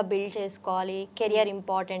తొందరగా బిల్డ్ చేసుకోవాలి, కెరియర్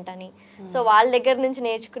ఇంపార్టెంట్ అని. సో వాళ్ళ దగ్గర నుంచి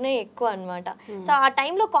నేర్చుకునే ఎక్కువ అనమాట. సో ఆ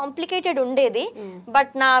టైంలో కాంప్లికేటెడ్ ఉండేది,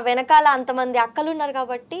 బట్ నా వెనకాల అంతమంది అక్కలు ఉన్నారు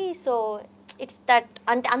కాబట్టి సో ఇట్స్ దట్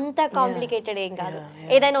అంటే అంత కాంప్లికేటెడ్ ఏం కాదు,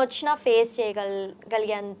 ఏదైనా వచ్చినా ఫేస్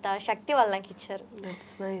చేయగలిగేంత శక్తి వాళ్ళు నాకు ఇచ్చారు.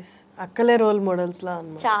 అక్కలే రోల్ మోడల్స్ లా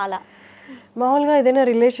చాలా. మామూలుగా ఏదైనా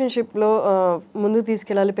రిలేషన్షిప్లో ముందుకు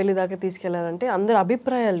తీసుకెళ్ళాలి, పెళ్లి దాకా తీసుకెళ్ళాలంటే అందరు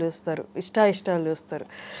అభిప్రాయాలు చూస్తారు, ఇష్టాలు చూస్తారు.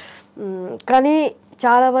 కానీ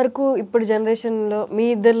చాలా వరకు ఇప్పుడు జనరేషన్లో మీ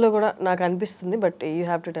ఇద్దరిలో కూడా నాకు అనిపిస్తుంది, but you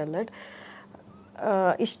have to tell that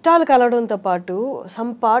ఇష్టాలు కలవడంతో పాటు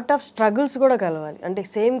సమ్ పార్ట్ ఆఫ్ స్ట్రగుల్స్ కూడా కలవాలి. అంటే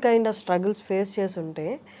same kind of struggles face చేసి ఉంటే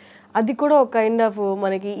అది కూడా ఒక కైండ్ ఆఫ్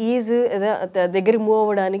మనకి ఈజ్ దగ్గరికి మూవ్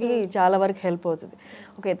అవ్వడానికి చాలా వరకు హెల్ప్ అవుతుంది.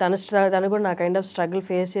 ఓకే, తను కూడా నా కైండ్ ఆఫ్ స్ట్రగుల్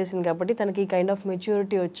ఫేస్ చేసింది కాబట్టి తనకి ఈ కైండ్ ఆఫ్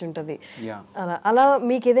మెచ్యూరిటీ వచ్చి ఉంటుంది. అలా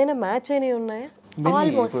మీకు ఏదైనా మ్యాచ్ అయినవి ఉన్నాయా?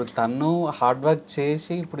 ఇప్పుడు తను హార్డ్ వర్క్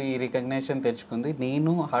చేసి ఇప్పుడు ఈ రికగ్నిషన్ తెచ్చుకుంది,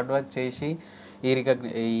 నేను హార్డ్ వర్క్ చేసి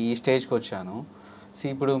ఈ స్టేజ్కి వచ్చాను. సో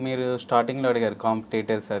ఇప్పుడు మీరు స్టార్టింగ్లో అడిగారు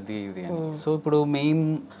కాంపిటేటర్స్ అది ఇది అని. సో ఇప్పుడు మేము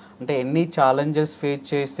అంటే ఎన్ని ఛాలెంజెస్ ఫేస్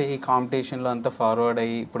చేస్తే ఈ కాంపిటీషన్లో అంత ఫార్వర్డ్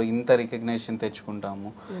అయ్యి ఇప్పుడు ఇంత రికగ్నిషన్ తెచ్చుకుంటాము.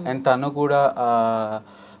 అండ్ తను కూడా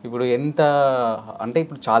ఇప్పుడు ఎంత అంటే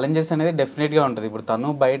ఇప్పుడు ఛాలెంజెస్ అనేది డెఫినెట్గా ఉంటుంది. ఇప్పుడు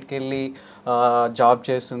తను బయటకు వెళ్ళి జాబ్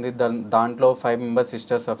చేస్తుంది, దాంట్లో 5 మెంబర్స్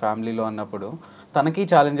సిస్టర్స్ ఆ ఫ్యామిలీలో అన్నప్పుడు తనకి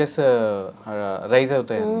ఛాలెంజెస్ రైజ్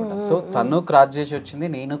అవుతాయి అనమాట. సో తను క్రాస్ చేసి వచ్చింది,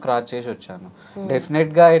 నేను క్రాస్ చేసి వచ్చాను.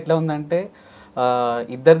 డెఫినెట్గా ఎట్లా ఉందంటే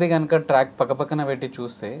ఇద్దరిది కనుక ట్రాక్ పక్కన పెట్టి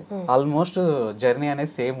చూస్తే ఆల్మోస్ట్ జర్నీ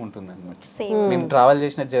అనేది సేమ్ ఉంటుంది అనమాట. మేము ట్రావెల్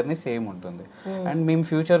చేసిన జర్నీ సేమ్ ఉంటుంది. అండ్ మేము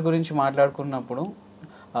ఫ్యూచర్ గురించి మాట్లాడుకున్నప్పుడు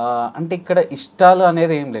అంటే ఇక్కడ ఇష్టాలు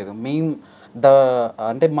అనేది ఏం లేదు. మేము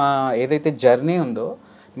అంటే మా ఏదైతే జర్నీ ఉందో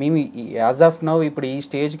మేము యాజ్ ఆఫ్ నౌ ఇప్పుడు ఈ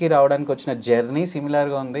స్టేజ్కి రావడానికి వచ్చిన జర్నీ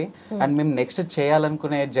సిమిలర్గా ఉంది. అండ్ మేము నెక్స్ట్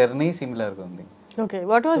చేయాలనుకునే జర్నీ సిమిలర్గా ఉంది. Okay,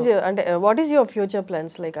 what is your future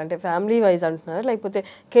plans? అంటే ఫ్యామిలీ వైజ్ అంటున్నారా లేకపోతే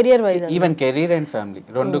career wise? Even career and family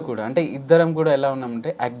రెండు కూడా. అంటే ఇద్దరం కూడా ఎలా ఉన్నామంటే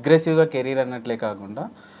అగ్రెసివ్గా కెరీర్ అన్నట్లే కాకుండా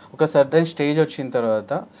ఒక సర్టెన్ స్టేజ్ వచ్చిన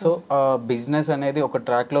తర్వాత సో బిజినెస్ అనేది ఒక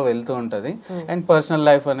ట్రాక్లో వెళ్తూ ఉంటుంది. అండ్ పర్సనల్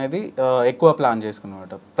లైఫ్ అనేది ఎక్కువ ప్లాన్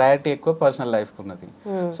చేసుకున్నమాట. ప్రయారిటీ ఎక్కువ పర్సనల్ లైఫ్కి ఉన్నది.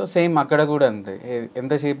 సో సేమ్ అక్కడ కూడా అంతే,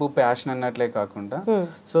 ఎంతసేపు ప్యాషన్ అన్నట్లే కాకుండా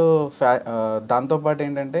సో దాంతోపాటు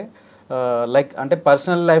ఏంటంటే అంటే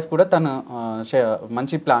పర్సనల్ లైఫ్ కూడా తను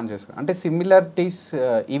మంచి ప్లాన్ చేసుకో అంటే సిమిలారిటీస్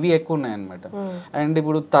ఇవి ఎక్కువ ఉన్నాయన్నమాట. అండ్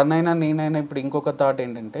ఇప్పుడు తనైనా నేనైనా ఇప్పుడు ఇంకొక థాట్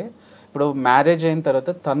ఏంటంటే ఇప్పుడు మ్యారేజ్ అయిన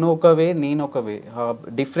తర్వాత తను ఒక వే, నేను ఒక వే,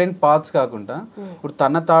 డిఫరెంట్ పాత్స్ కాకుండా ఇప్పుడు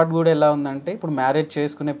తన థాట్ కూడా ఎలా ఉందంటే ఇప్పుడు మ్యారేజ్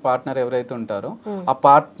చేసుకునే పార్ట్నర్ ఎవరైతే ఉంటారో ఆ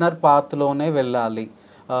పార్ట్నర్ పాత్లోనే వెళ్ళాలి.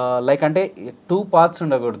 లైక్ అంటే 2 పాత్స్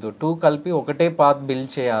ఉండకూడదు, 2 కలిపి ఒకటే పాత్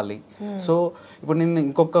బిల్డ్ చేయాలి. సో ఇప్పుడు నేను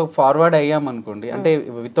ఇంకొక ఫార్వర్డ్ అయ్యామనుకోండి, అంటే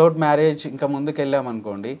వితౌట్ మ్యారేజ్ ఇంకా ముందుకు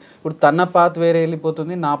వెళ్ళామనుకోండి, ఇప్పుడు తన పాత్ వేరే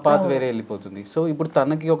వెళ్ళిపోతుంది, నా పాత్ వేరే వెళ్ళిపోతుంది. సో ఇప్పుడు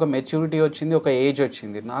తనకి ఒక మెచ్యూరిటీ వచ్చింది, ఒక ఏజ్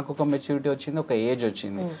వచ్చింది, నాకు ఒక మెచ్యూరిటీ వచ్చింది, ఒక ఏజ్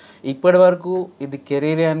వచ్చింది. ఇప్పటి వరకు ఇది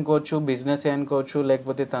కెరీరే అనుకోవచ్చు, బిజినెస్ అనుకోవచ్చు,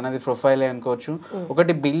 లేకపోతే తనది ప్రొఫైలే అనుకోవచ్చు,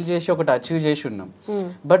 ఒకటి బిల్డ్ చేసి ఒకటి అచీవ్ చేసి ఉన్నాం.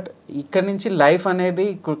 బట్ ఇక్కడ నుంచి లైఫ్ అనేది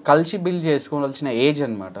కలిసి బిల్డ్ చేసుకోవాల్సిన ఏజ్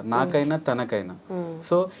అనమాట, నాకైనా తనకైనా.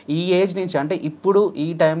 సో ఈ ఏజ్ నుంచి అంటే ఇప్పుడు ఈ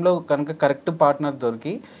టైంలో కనుక కరెక్ట్ పార్ట్నర్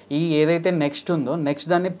దొరికి ఈ ఏదైతే నెక్స్ట్ ఉందో నెక్స్ట్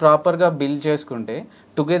దాన్ని ప్రాపర్గా బిల్డ్ చేసుకుంటే,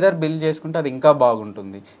 టుగెదర్ బిల్డ్ చేసుకుంటే అది ఇంకా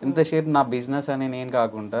బాగుంటుంది. ఎంతసేపు నా బిజినెస్ అని నేను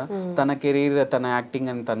కాకుండా, తన కెరీర్ తన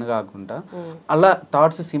యాక్టింగ్ అని తను కాకుండా, అలా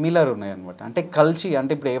థాట్స్ సిమిలర్ ఉన్నాయి అనమాట. అంటే కలిసి,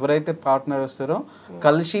 అంటే ఇప్పుడు ఎవరైతే పార్ట్నర్ వస్తారో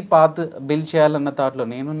కలిసి పాత్ బిల్డ్ చేయాలన్న థాట్లో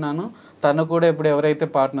నేనున్నాను, తను కూడా ఇప్పుడు ఎవరైతే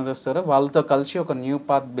పార్ట్నర్ వస్తారో వాళ్ళతో కలిసి ఒక న్యూ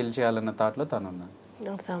పాత్ బిల్డ్ చేయాలన్న థాట్లో తనున్నాను.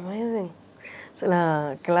 That's amazing. అసలు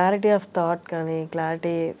క్లారిటీ ఆఫ్ థాట్ కానీ,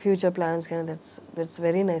 క్లారిటీ ఫ్యూచర్ ప్లాన్స్ కానీ, దట్స్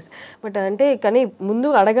వెరీ నైస్. బట్ అంటే కానీ ముందు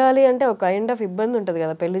అడగాలి అంటే ఒక కైండ్ ఆఫ్ ఇబ్బంది ఉంటుంది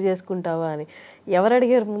కదా, పెళ్లి చేసుకుంటావా అని. ఎవరు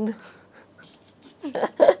అడిగారు ముందు?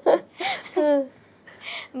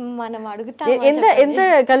 మనం అడుగుతాం. ఎంత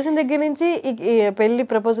కలిసిన దగ్గర నుంచి ఈ పెళ్లి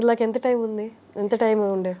ప్రపోజల్ దాకా ఎంత టైం ఉంది? ఎంత టైం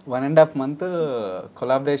ఉండే? 1.5 month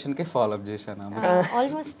కొలాబరేషన్ కి ఫాలో అప్ చేశాను.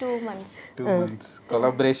 ఆల్మోస్ట్ 2 months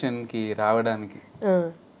కొలాబరేషన్ కి రావడానికి.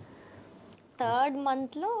 3rd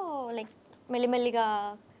month లో లైక్ మెల్లిమెల్లిగా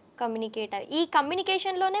కమ్యూనికేట్ అయ్యి, ఈ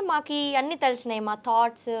కమ్యూనికేషన్లోనే మాకు అన్నీ తెలిసినాయి, మా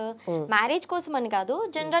థాట్స్. మ్యారేజ్ కోసం అని కాదు,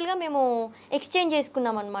 జనరల్గా మేము ఎక్స్చేంజ్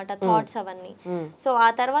చేసుకున్నాం అనమాట థాట్స్ అవన్నీ. సో ఆ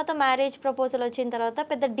తర్వాత మ్యారేజ్ ప్రపోజల్ వచ్చిన తర్వాత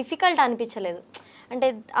పెద్ద డిఫికల్ట్ అనిపించలేదు, అంటే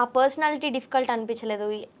ఆ పర్సనాలిటీ డిఫికల్ట్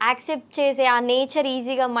అనిపించలేదు. యాక్సెప్ట్ చేసే ఆ నేచర్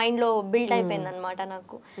ఈజీగా మైండ్లో బిల్డ్ అయిపోయింది అనమాట.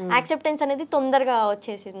 నాకు యాక్సెప్టెన్స్ అనేది తొందరగా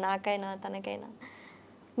వచ్చేసింది, నాకైనా తనకైనా.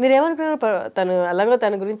 మీరు ఏమనుకున్నారు? తను అలాగో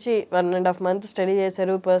తన గురించి 1.5 month స్టడీ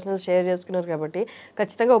చేశారు, పర్సనల్ షేర్ చేసుకున్నారు కాబట్టి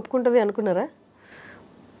ఖచ్చితంగా ఒప్పుకుంటుంది అనుకున్నారా?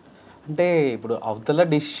 అంటే ఇప్పుడు అవతల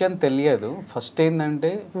డిసిషన్ తెలియదు. ఫస్ట్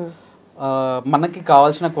ఏంటంటే మనకి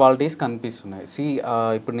కావాల్సిన క్వాలిటీస్ కనిపిస్తున్నాయి.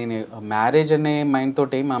 ఇప్పుడు నేను మ్యారేజ్ అనే మైండ్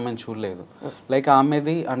తోటి ఏమి ఆమెను చూడలేదు. లైక్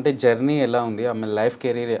ఆమెది అంటే జర్నీ ఎలా ఉంది, ఆమె లైఫ్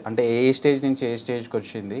కెరీర్ అంటే ఏ స్టేజ్ నుంచి ఏ స్టేజ్కి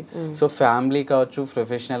వచ్చింది. సో ఫ్యామిలీ కావచ్చు,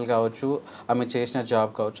 ప్రొఫెషనల్ కావచ్చు, ఆమె చేసిన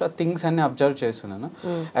జాబ్ కావచ్చు, ఆ థింగ్స్ అన్ని అబ్జర్వ్ చేస్తున్నాను.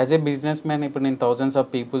 యాజ్ ఏ బిజినెస్ మ్యాన్ ఇప్పుడు నేను thousands of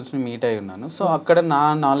పీపుల్స్ని మీట్ అయి ఉన్నాను. సో అక్కడ నా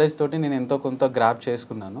నాలెడ్జ్ తోటి నేను ఎంతో కొంత గ్రాప్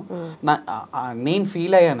చేసుకున్నాను. నేను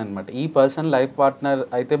ఫీల్ అయ్యాను అనమాట, ఈ పర్సన్ లైఫ్ పార్ట్నర్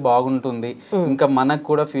అయితే బాగుంటుంది, ఇంకా మనకు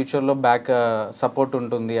కూడా ఫ్యూచర్లో బ్యాక్ సపోర్ట్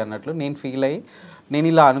ఉంటుంది అన్నట్లు నేను ఫీల్ అయ్యి నేను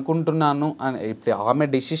ఇలా అనుకుంటున్నాను అని. ఇప్పుడు ఆమె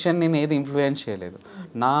డిసిషన్ నేను ఏది ఇన్ఫ్లుయెన్స్ చేయలేదు,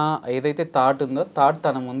 నా ఏదైతే థాట్ ఉందో థాట్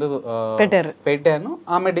తన ముందు పెట్టాను.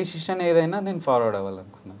 ఆమె డిసిషన్ ఏదైనా నేను ఫార్వర్డ్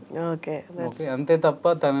అవ్వాలనుకున్నాను. ఓకే, అంతే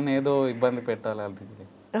తప్ప తనని ఏదో ఇబ్బంది పెట్టాలి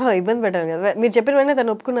ఇబ్బంది పెట్టాలి కదా. మీరు చెప్పిన వెంటనే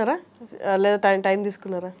తను ఒప్పుకున్నారా లేదా తన టైం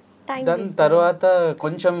తీసుకున్నారా? దాని తర్వాత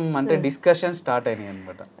కొంచెం అంటే డిస్కషన్ స్టార్ట్ అయినాయి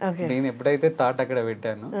అనమాట. నేను ఎప్పుడైతే థాట్ అక్కడ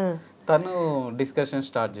పెట్టాను తను డిస్కషన్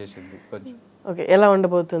స్టార్ట్ చేసింది కొంచెం. ఓకే, ఎలా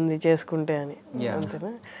ఉండబోతుంది చేసుకుంటే అని. అంతేనా?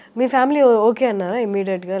 మీ ఫ్యామిలీ ఓకే అన్నారా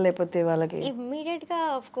ఇమ్మీడియట్గా, లేకపోతే వాళ్ళకి? ఇమ్మీడియట్గా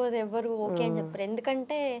ఆఫ్ కోర్స్ ఎవరు ఓకే అని చెప్పారు,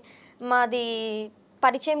 ఎందుకంటే మాది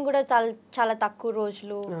పరిచయం కూడా చాలా తక్కువ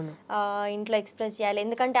రోజులు ఇంట్లో ఎక్స్ప్రెస్ చేయాలి.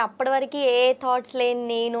 ఎందుకంటే అప్పటి వరకు ఏ థాట్స్ లేని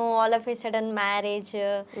నేను all of A sudden marriage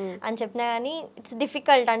అని చెప్పినా కానీ ఇట్స్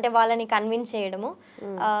డిఫికల్ట్, అంటే వాళ్ళని కన్విన్స్ చేయడము.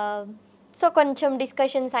 సో కొంచెం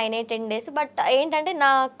డిస్కషన్స్ అయినాయి 10 days. బట్ ఏంటంటే నా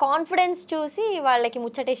కాన్ఫిడెన్స్ చూసి వాళ్ళకి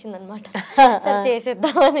ముచ్చటేసింది అనమాట,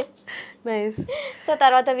 చేసేద్దామని. సో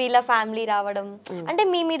తర్వాత వీళ్ళ ఫ్యామిలీ రావడం, అంటే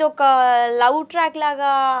మీ మీద ఒక లవ్ ట్రాక్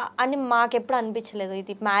లాగా అని మాకెప్పుడు అనిపించలేదు.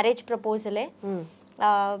 ఇది మ్యారేజ్ ప్రపోజలే,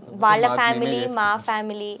 వాళ్ళ ఫ్యామిలీ మా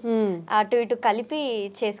ఫ్యామిలీ అటు ఇటు కలిపి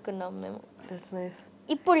చేసుకున్నాం మేము.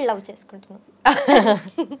 ఇప్పుడు లవ్ చేసుకుంటున్నాం.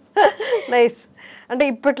 నైస్. అంటే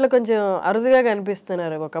ఇప్పట్లో కొంచెం అరుదుగా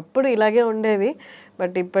కనిపిస్తున్నారు, ఒకప్పుడు ఇలాగే ఉండేది,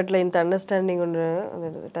 బట్ ఇప్పట్లో ఇంత అండర్స్టాండింగ్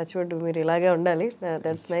టచ్ వుడ్ మీరు ఇలాగే ఉండాలి.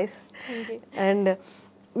 That's nice. అండ్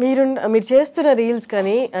మీరు చేస్తున్న రీల్స్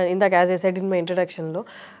కానీ, ఇందాక as a said in my ఇంట్రడక్షన్లో,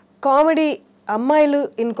 comedy అమ్మాయిలు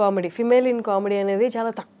in comedy, female in comedy అనేది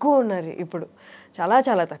చాలా తక్కువ ఉన్నారు ఇప్పుడు, చాలా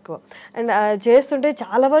చాలా తక్కువ. అండ్ చేస్తుంటే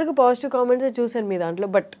చాలా వరకు పాజిటివ్ కామెంట్స్ చూశాను మీ దాంట్లో.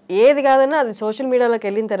 బట్ ఏది కాదన్నా అది సోషల్ మీడియాలోకి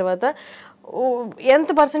వెళ్ళిన తర్వాత ఎంత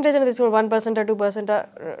పర్సంటేజ్ అని తీసుకోండి, 1%, 2%,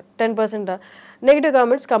 10% నెగిటివ్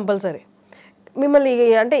కామెంట్స్ కంపల్సరీ. మిమ్మల్ని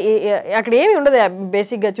అంటే అక్కడ ఏమి ఉండదు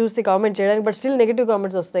బేసిక్గా చూస్తే కామెంట్ చేయడానికి, బట్ స్టిల్ నెగిటివ్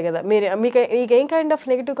కామెంట్స్ వస్తాయి కదా. మీకు ఏం కైండ్ ఆఫ్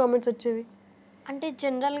నెగిటివ్ కామెంట్స్ వచ్చేవి? అంటే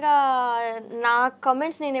జనరల్గా నా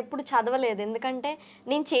కామెంట్స్ నేను ఎప్పుడు చదవలేదు, ఎందుకంటే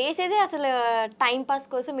నేను చేసేదే అసలు టైం పాస్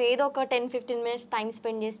కోసం ఏదో ఒక 10-15 మినిట్స్ టైం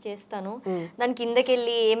స్పెండ్ చేసి చేస్తాను. దాని కిందకి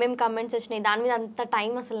వెళ్ళి ఏమేమి కామెంట్స్ వచ్చినాయి దాని మీద అంత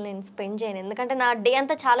టైం అసలు నేను స్పెండ్ చేయను, ఎందుకంటే నా డే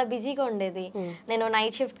అంతా చాలా బిజీగా ఉండేది. నేను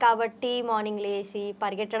నైట్ షిఫ్ట్ కాబట్టి మార్నింగ్ లేసి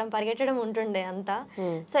పరిగెట్టడం ఉంటుండే అంతా.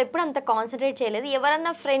 సో ఎప్పుడు అంత కాన్సన్ట్రేట్ చేయలేదు.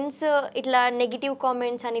 ఎవరన్నా ఫ్రెండ్స్ ఇట్లా నెగిటివ్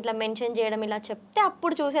కామెంట్స్ అని ఇట్లా మెన్షన్ చేయడం ఇలా చెప్తే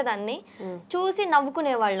అప్పుడు చూసేదాన్ని, చూసి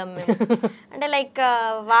నవ్వుకునేవాళ్ళం మేము. అంటే లైక్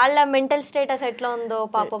వాళ్ళ మెంటల్ స్టేటస్ ఎట్లా ఉందో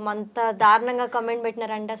పాపం, అంత దారుణంగా కమెంట్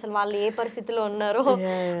పెట్టినారంటే అసలు వాళ్ళు ఏ పరిస్థితిలో ఉన్నారో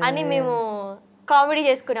అని మేము కామెడీ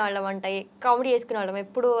చేసుకునేవాళ్ళం.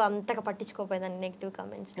 ఎప్పుడు అంతగా పట్టించుకోపోయేదాన్ని negative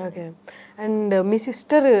comments. Okay. And me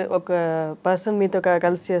sister ఒక పర్సన్ మీతో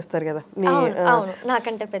కలిసి చేస్తారు కదా? అవును,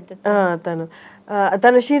 నాకంటే పెద్ద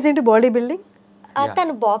తను షీజ్ ఇంటూ బాడీ బిల్డింగ్.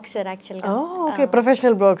 తను బాక్సర్ యాక్చువల్గా. Okay,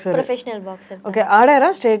 professional boxer. ఓకే, ఆడారా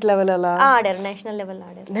స్టేట్ లెవెల్ అలా? ఆడారు, నేషనల్ లెవెల్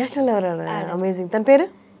ఆడారు. అమేజింగ్. తన పేరు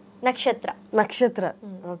నక్షత్ర.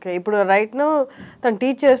 ఓకే, ఇప్పుడు రైట్ నో తను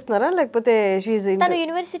టీచ్ చేస్తున్నారా లేకపోతే తను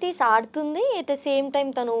యూనివర్సిటీస్ ఆడుతుంది, ఎట్ ద సేమ్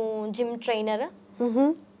టైం తను జిమ్ ట్రైనర్,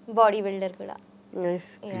 బాడీ బిల్డర్ కూడా.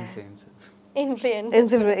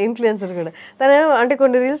 ఇన్ఫ్లుయెన్సర్ కూడా. తను అంటే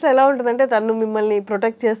కొన్ని రీల్స్ ఎలా ఉంటుందంటే తను మిమ్మల్ని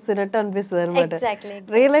ప్రొటెక్ట్ చేస్తున్నట్టు అనిపిస్తుంది అనమాట.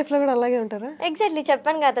 రియల్ లైఫ్ లో కూడా అలాగే ఉంటారా? ఎగ్జాక్ట్లీ,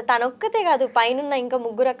 చెప్పాను కదా, తను ఒక్కతే కాదు, పైన ఇంకా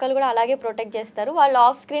 3 అక్కలు కూడా అలాగే ప్రొటెక్ట్ చేస్తారు. వాళ్ళు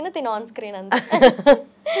ఆఫ్ స్క్రీన్, తిను ఆన్ స్క్రీన్ అంతా.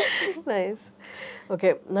 నైస్. ఓకే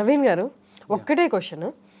నవీన్ గారు, ఒక్కటే క్వశ్చన్,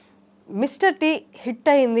 మిస్టర్ టీ హిట్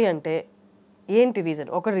అయింది అంటే ఏంటి రీజన్?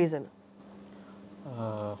 ఒక రీజన్.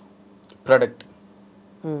 ప్రొడక్ట్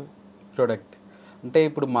అంటే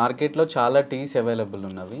ఇప్పుడు మార్కెట్లో చాలా టీస్ అవైలబుల్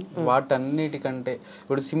ఉన్నవి. వాటన్నిటికంటే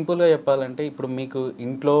ఇప్పుడు సింపుల్గా చెప్పాలంటే ఇప్పుడు మీకు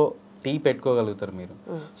ఇంట్లో టీ పెట్టుకోగలుగుతారు మీరు.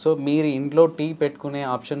 సో మీరు ఇంట్లో టీ పెట్టుకునే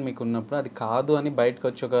ఆప్షన్ మీకు ఉన్నప్పుడు అది కాదు అని బయటకు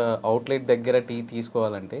వచ్చి ఒక అవుట్లెట్ దగ్గర టీ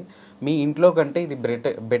తీసుకోవాలంటే మీ ఇంట్లో కంటే ఇది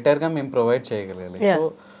బెటర్గా మేము ప్రొవైడ్ చేయగలగాలి. So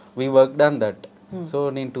we work on that. So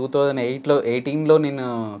నేను 2018లో నేను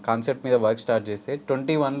కాన్సెప్ట్ మీద వర్క్ స్టార్ట్ చేస్తే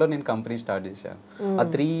 2021లో నేను కంపెనీ స్టార్ట్ చేశాను. ఆ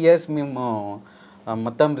 3 years మేము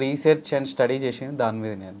మొత్తం రీసెర్చ్ అండ్ స్టడీ చేసింది దాని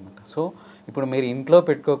మీదనే అనమాట. సో ఇప్పుడు మీరు ఇంట్లో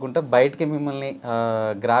పెట్టుకోకుండా బయటకి మిమ్మల్ని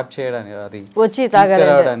గ్రాప్ చేయడానికి, అది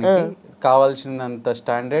తీసుకురావడానికి కావాల్సినంత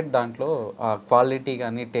స్టాండర్డ్ దాంట్లో క్వాలిటీ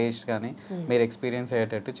కానీ టేస్ట్ కానీ మీరు ఎక్స్పీరియన్స్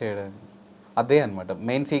అయ్యేటట్టు చేయడానికి, అదే అనమాట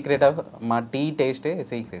మెయిన్ సీక్రెట్ ఆఫ్ మా టీ టేస్టే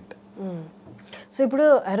సీక్రెట్. సో ఇప్పుడు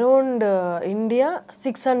అరౌండ్ ఇండియా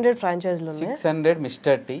 600 ఫ్రాంచైజీలు ఉన్నాయి. 600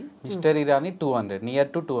 mister tea, mister Irani 200,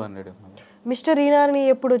 near to 200. Mister Irani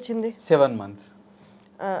ఎప్పుడు వచ్చింది? 7 months.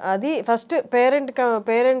 అది first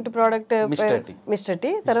parent product mister tea,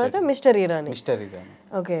 తర్వాత మిస్టర్ ఇరానీ.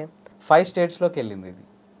 ఓకే, 5 స్టేట్స్లోకి వెళ్ళింది ఇది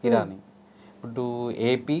ఇరానీ. ఇప్పుడు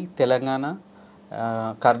ఏపీ, తెలంగాణ,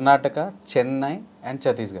 కర్ణాటక, చెన్నై అండ్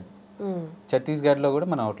ఛత్తీస్గఢ్లో కూడా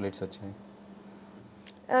మన అవుట్లెట్స్ వచ్చాయి.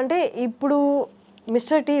 అంటే ఇప్పుడు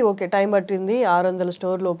మిస్టర్ టీ ఓకే టైం పట్టింది, 600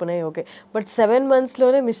 స్టోర్లు ఓపెన్ అయ్యి okay, but 7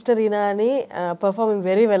 monthsలోనే mister Irani performing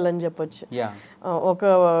very well అని చెప్పొచ్చు. ఒక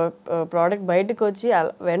ప్రోడక్ట్ బయటకు వచ్చి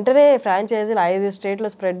వెంటనే ఫ్రాంచైజీలు 5 స్టేట్లో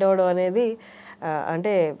స్ప్రెడ్ అవ్వడం అనేది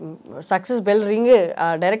అంటే success bell ring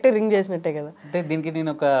direct ring చేసినట్టే కదా. అంటే దీనికి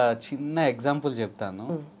నేను ఒక చిన్న ఎగ్జాంపుల్ చెప్తాను.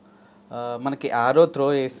 మనకి ఆరో త్రో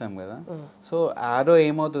చేస్తాం కదా, సో ఆరో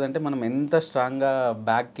ఏమవుతుందంటే మనం ఎంత స్ట్రాంగ్గా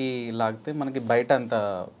బ్యాక్కి లాగితే మనకి బయట అంత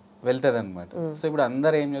వెళ్తుంది అనమాట. సో ఇప్పుడు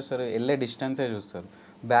అందరు ఏం చూస్తారు, వెళ్ళే డిస్టెన్సే చూస్తారు,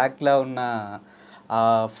 బ్యాక్లో ఉన్న ఆ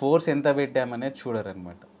ఫోర్స్ ఎంత పెట్టామనేది చూడరు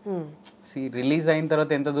అనమాట. రిలీజ్ అయిన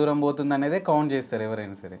తర్వాత ఎంత దూరం పోతుంది అనేది కౌంట్ చేస్తారు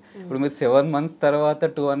ఎవరైనా సరే. ఇప్పుడు మీరు 7 months తర్వాత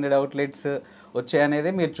 200 outlets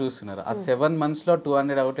వచ్చాయనేదే మీరు చూస్తున్నారు. ఆ 7 monthsలో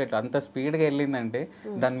 200 outlets అంత స్పీడ్గా వెళ్ళిందంటే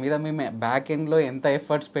దాని మీద మేము బ్యాక్ ఎండ్లో ఎంత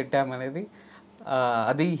ఎఫర్ట్స్ పెట్టామనేది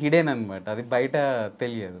అది హిడెన్ అనమాట, అది బయట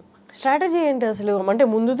తెలియదు. స్ట్రాటజీ ఏంటి అసలు? అంటే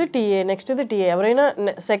ముందుది టీఏ, నెక్స్ట్ది టీఏ. ఎవరైనా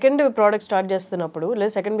సెకండ్ ప్రోడక్ట్ స్టార్ట్ చేస్తున్నప్పుడు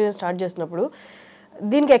లేదా సెకండ్ బిజినెస్ స్టార్ట్ చేస్తున్నప్పుడు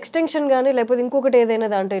దీనికి ఎక్స్టెన్షన్ కానీ లేకపోతే ఇంకొకటి ఏదైనా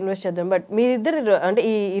దాంట్లో ఇన్వెస్ట్ చేద్దాం, బట్ మీ ఇద్దరు అంటే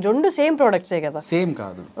ఈ 2 సేమ్ ప్రోడక్ట్సే కదా? సేమ్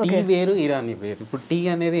కాదు, టీ వేరు ఇరానీ వేరు. ఇప్పుడు టీ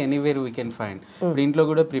అనేది ఎనీవేర్ వీ కెన్ ఫైండ్, ఇప్పుడు ఇంట్లో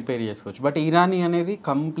కూడా ప్రిపేర్ చేసుకోవచ్చు. బట్ ఇరానీ అనేది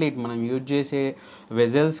కంప్లీట్ మనం యూజ్ చేసే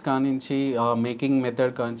వెజల్స్ కానించి మేకింగ్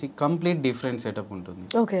మెథడ్ కానించి కంప్లీట్ డిఫరెంట్ సెటప్ ఉంటుంది.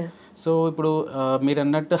 ఓకే, సో ఇప్పుడు మీరు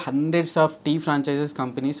అన్నట్టు hundreds of tea franchises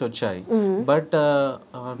companies వచ్చాయి, బట్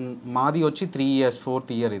మాది వచ్చి 3 years,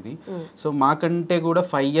 4th year ఇది. సో మాకంటే కూడా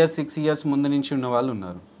 5 years, 6 years ముందు నుంచి ఉన్న వాళ్ళు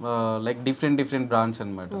ఉన్నారు. లైక్ డిఫరెంట్ బ్రాండ్స్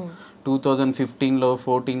అనమాట. 2015లో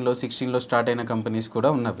 14లో 16లో స్టార్ట్ అయిన కంపెనీస్ కూడా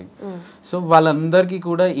ఉన్నవి. సో వాళ్ళందరికీ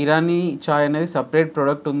కూడా ఇరానీ చాయ్ అనేది సపరేట్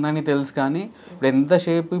ప్రొడక్ట్ ఉందని తెలుసు, కానీ ఇప్పుడు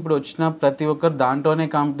ఎంతసేపు ఇప్పుడు వచ్చిన ప్రతి ఒక్కరు దాంట్లోనే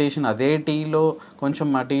కాంపిటీషన్, అదే టీలో కొంచెం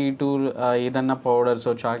అటు ఇటు ఏదన్నా పౌడర్స్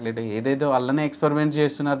చాక్లెట్ ఏదేదో అలానే ఎక్స్పెరిమెంట్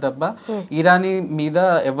చేస్తున్నారు తప్ప ఇరానీ మీద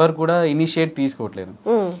ఎవరు కూడా ఇనిషియేట్ తీసుకోవట్లేదు.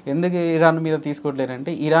 ఎందుకు ఇరాన్ మీద తీసుకోవట్లేదు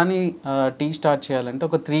అంటే ఇరానీ టీ స్టార్ట్ చేయాలంటే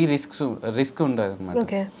ఒక 3 రిస్క్ ఉండదు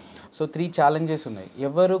అనమాట. సో 3 ఛాలెంజెస్ ఉన్నాయి.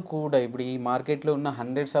 ఎవరు కూడా ఇప్పుడు ఈ మార్కెట్లో ఉన్న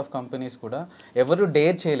హండ్రెడ్స్ ఆఫ్ కంపెనీస్ కూడా ఎవరు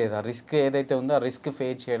డేర్ చేయలేదు ఆ రిస్క్ ఏదైతే ఉందో ఆ రిస్క్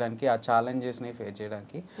ఫేస్ చేయడానికి, ఆ ఛాలెంజెస్ని ఫేస్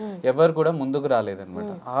చేయడానికి ఎవరు కూడా ముందుకు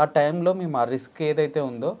రాలేదన్నమాట. ఆ టైంలో మేము ఆ రిస్క్ ఏదైతే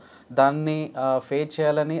ఉందో దాన్ని ఫేస్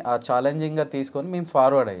చేయాలని ఆ ఛాలెంజింగ్గా తీసుకొని మేము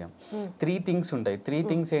ఫార్వర్డ్ అయ్యాం. 3 థింగ్స్ ఉంటాయి. 3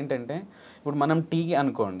 థింగ్స్ ఏంటంటే ఇప్పుడు మనం టీ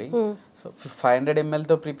అనుకోండి, సో 500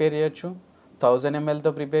 mlతో ప్రిపేర్ చేయొచ్చు, 1000 mlతో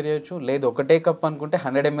ప్రిపేర్ చేయొచ్చు, లేదు ఒకటే కప్ అనుకుంటే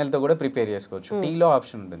 100 mlతో కూడా ప్రిపేర్ చేసుకోవచ్చు. టీలో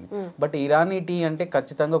ఆప్షన్ ఉంటుంది. బట్ ఇరానీ టీ అంటే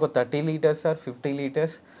ఖచ్చితంగా ఒక 30 litres are 50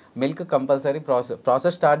 litres milk compulsory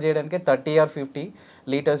process start చేయడానికి 30 ఆర్ 50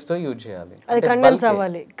 లీటర్స్తో యూజ్ చేయాలి.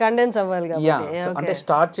 అంటే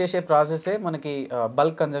స్టార్ట్ చేసే ప్రాసెసే మనకి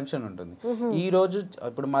బల్క్ కన్జంప్షన్ ఉంటుంది. ఈ రోజు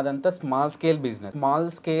ఇప్పుడు మాదంతా స్మాల్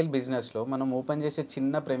స్కేల్ బిజినెస్ లో మనం ఓపెన్ చేసే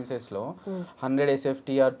చిన్న ప్రెమిసెస్ లో 100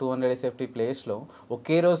 SFT ఆర్ 200 SFT ప్లేస్ లో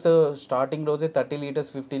ఒకే రోజు స్టార్టింగ్ రోజే 30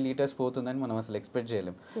 లీటర్స్ 50 లీటర్స్ పోతుందని మనం అసలు ఎక్స్పెక్ట్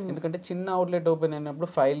చేయలేం. ఎందుకంటే చిన్న అవుట్లెట్ ఓపెన్ అయినప్పుడు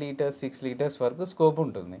 5 లీటర్స్ 6 లీటర్స్ వరకు స్కోప్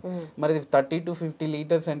ఉంటుంది. మరి 30 to 50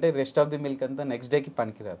 లీటర్స్ అంటే రెస్ట్ ఆఫ్ ది మిల్క్ అంతా నెక్స్ట్ డేకి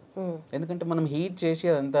పనికిరాదు. ఎందుకంటే మనం హీట్ చేసి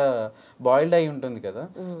అదంతా బాయిల్డ్ అయి ఉంటుంది కదా,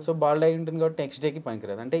 సో బాయిల్డ్ అయి ఉంటుంది కాబట్టి నెక్స్ట్ డేకి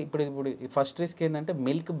పనికిరాదు. అంటే ఇప్పుడు ఫస్ట్ రిస్క్ ఏంటంటే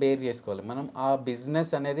మిల్క్ బేర్ చేసుకోవాలి మనం. ఆ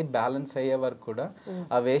బిజినెస్ అనేది బ్యాలెన్స్ అయ్యే వరకు కూడా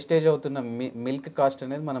ఆ వేస్టేజ్ అవుతున్న మిల్క్ కాస్ట్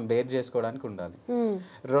అనేది మనం బేర్ చేసుకోవడానికి ఉండాలి.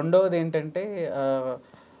 రెండవది ఏంటంటే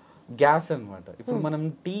గ్యాస్ అనమాట. ఇప్పుడు మనం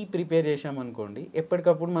టీ ప్రిపేర్ చేసామనుకోండి,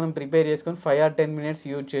 ఎప్పటికప్పుడు మనం ప్రిపేర్ చేసుకొని 5 or 10 minutes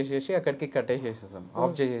యూజ్ చేసేసి అక్కడికి కట్టేసేస్తాం,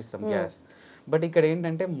 ఆఫ్ చేసేస్తాం గ్యాస్. బట్ ఇక్కడ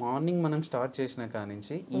ఏంటంటే మార్నింగ్ మనం స్టార్ట్ చేసిన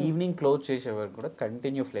కానించి ఈవినింగ్ క్లోజ్ చేసే వరకు కూడా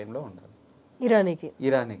కంటిన్యూ ఫ్లేమ్లో ఉండాలి.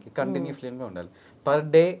 ఇరానీకి కంటిన్యూ ఫ్లేమ్లో ఉండాలి. పర్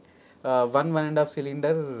డే 1.5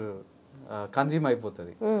 సిలిండర్ కన్జ్యూమ్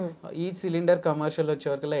అయిపోతుంది. ఈ సిలిండర్ కమర్షియల్ వచ్చే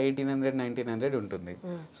వరకు 1800-1900 ఉంటుంది.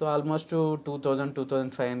 సో ఆల్మోస్ట్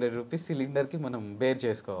 2000-2500 రూపీస్ సిలిండర్కి మనం బేర్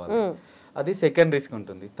చేసుకోవాలి. అది సెకండ్ రిస్క్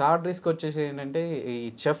ఉంటుంది. థర్డ్ రిస్క్ వచ్చేసి ఏంటంటే ఈ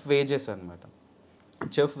చెఫ్ వేజెస్ అనమాట.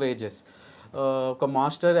 చెఫ్ వేజెస్ ఒక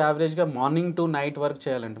మాస్టర్ యావరేజ్గా మార్నింగ్ టు నైట్ వర్క్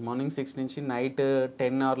చేయాలంటే, మార్నింగ్ 6 నుంచి నైట్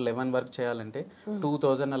 10 or 11 వర్క్ చేయాలంటే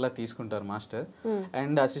 2000 అలా తీసుకుంటారు మాస్టర్.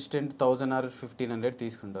 అండ్ అసిస్టెంట్ 1000 or 1500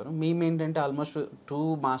 తీసుకుంటారు. మేము ఏంటంటే ఆల్మోస్ట్ 2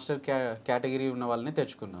 మాస్టర్ కేటగిరీ ఉన్న వాళ్ళని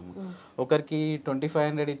తెచ్చుకున్నాము. ఒకరికి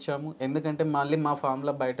 2500 ఇచ్చాము. ఎందుకంటే మళ్ళీ మా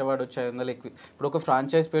ఫామ్లో బయటవాడు వచ్చి 500 ఎక్కువ. ఇప్పుడు ఒక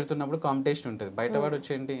ఫ్రాంచైజ్ పెడుతున్నప్పుడు కాంపిటీషన్ ఉంటుంది. బయటవాడు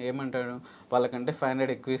వచ్చేంటి ఏమంటాడు, వాళ్ళకంటే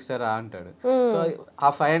 500 ఎక్కువ ఇస్తారా అంటాడు. సో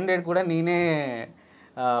ఆ 500 కూడా నేనే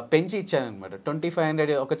పెంచి ఇచ్చాను అనమాట.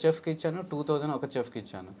 2500 ఒక చెఫ్కి ఇచ్చాను, 2000 ఒక చెఫ్కి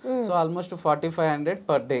ఇచ్చాను. సో ఆల్మోస్ట్ 4500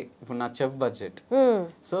 పర్ డే ఇప్పుడు నా చెఫ్ బడ్జెట్.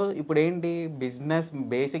 సో ఇప్పుడు ఏంటి బిజినెస్,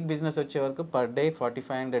 బేసిక్ బిజినెస్ వచ్చే వరకు పర్ డే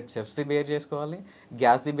 4500 చెఫ్స్ది బేర్ చేసుకోవాలి,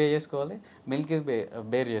 గ్యాస్ది బేర్ చేసుకోవాలి, మిల్క్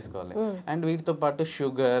బేర్ చేసుకోవాలి. అండ్ వీటితో పాటు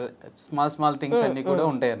షుగర్, స్మాల్ థింగ్స్ అన్ని కూడా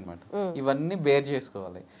ఉంటాయి అనమాట. ఇవన్నీ బేర్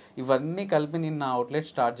చేసుకోవాలి. ఇవన్నీ కలిపి నేను నా అవుట్లెట్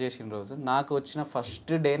స్టార్ట్ చేసిన రోజు నాకు వచ్చిన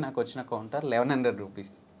ఫస్ట్ డే నాకు వచ్చిన కౌంటర్ 1100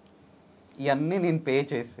 రూపీస్. ఇవన్నీ నేను పే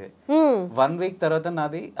చేస్తే 1 వీక్ తర్వాత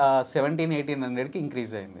నాది 1700-1800కి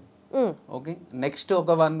ఇంక్రీజ్ అయింది. ఓకే, నెక్స్ట్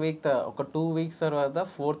ఒక 1 వీక్ ఒక 2 వీక్స్ తర్వాత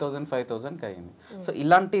 4000-5000కి అయింది. సో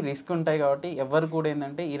ఇలాంటి రిస్క్ ఉంటాయి కాబట్టి ఎవరు కూడా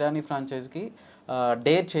ఏంటంటే ఇరానీ ఫ్రాంచైజ్కి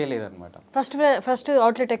డేర్ చేయలేదన్నమాట. ఫస్ట్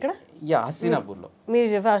అవుట్లెట్ ఎక్కడ? హస్తినాపూర్లో.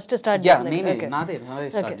 ఫస్ట్ స్టార్ట్ నాదే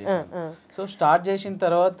స్టార్ట్ చేశాను. సో స్టార్ట్ చేసిన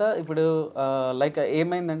తర్వాత ఇప్పుడు లైక్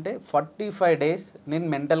ఏమైందంటే 45 days నేను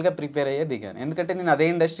మెంటల్గా ప్రిపేర్ అయ్యే దిగాను. ఎందుకంటే నేను అదే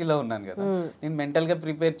ఇండస్ట్రీలో ఉన్నాను కదా, నేను మెంటల్గా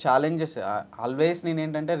ప్రిపేర్, ఛాలెంజెస్ ఆల్వేస్ నేను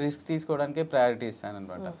ఏంటంటే రిస్క్ తీసుకోవడానికి ప్రయారిటీ ఇస్తాను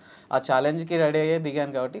అనమాట. ఆ ఛాలెంజ్కి రెడీ అయ్యే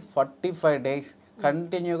దిగాను కాబట్టి 45 days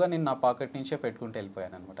కంటిన్యూగా నేను నా పాకెట్ నుంచే పెట్టుకుంటూ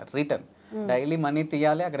వెళ్ళిపోయాను అనమాట. రిటర్న్ డైలీ మనీ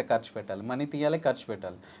తీయాలి, అక్కడ ఖర్చు పెట్టాలి, మనీ తీయాలి, ఖర్చు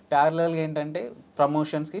పెట్టాలి. ప్యారలల్గా ఏంటంటే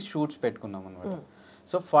ప్రమోషన్స్కి షూట్స్ పెట్టుకున్నాం అనమాట.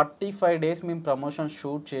 సో 45 days మేము ప్రమోషన్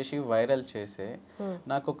షూట్ చేసి వైరల్ చేసే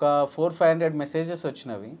నాకు ఒక 400-500 మెసేజెస్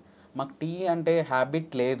వచ్చినవి. మాకు టీ అంటే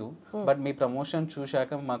హ్యాబిట్ లేదు, బట్ మీ ప్రమోషన్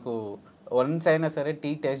చూశాక మాకు వన్స్ అయినా సరే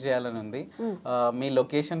టీ టేస్ట్ చేయాలని ఉంది, మీ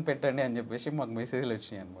లొకేషన్ పెట్టండి అని చెప్పేసి మాకు మెసేజ్లు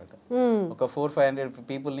వచ్చినాయి అనమాట. ఒక 400-500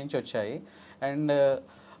 పీపుల్ నుంచి వచ్చాయి.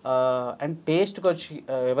 అండ్ టేస్ట్కి వచ్చి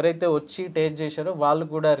ఎవరైతే వచ్చి టేస్ట్ చేశారో వాళ్ళు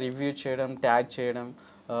కూడా రివ్యూ చేయడం, ట్యాగ్ చేయడం,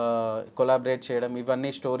 కొలాబరేట్ చేయడం,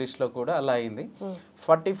 ఇవన్నీ స్టోరీస్లో కూడా అలా అయింది.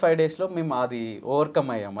 45 daysలో మేము అది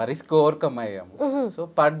ఓవర్కమ్ అయ్యాము, ఆ రిస్క్ ఓవర్కమ్ అయ్యాము. సో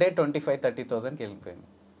పర్ డే 25,000-30,000కి వెళ్ళిపోయింది.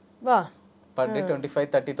 పర్ డే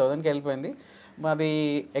 25,000-30,000కి వెళ్ళిపోయింది. మరి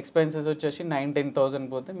ఎక్స్పెన్సెస్ వచ్చేసి 9-10,000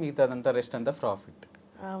 పోతే మిగతాదంతా రెస్ట్ అంతా ప్రాఫిట్.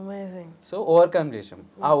 సో ఓవర్కమ్ చేసాం.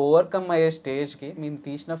 ఆ ఓవర్కమ్ అయ్యే స్టేజ్కి మేము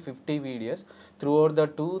తీసిన 50 videos through out the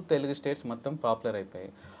 2 Telugu states మొత్తం పాపులర్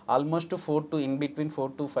అయిపోయాయి. ఆల్మోస్ట్ 4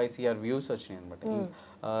 to 5 CR వ్యూస్ వచ్చినాయి అనమాట.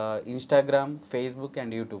 ఇన్స్టాగ్రామ్, ఫేస్బుక్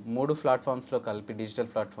అండ్ యూట్యూబ్ 3 ప్లాట్ఫామ్స్లో కలిపి డిజిటల్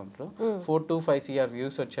ప్లాట్ఫామ్స్లో 4 to 5 CR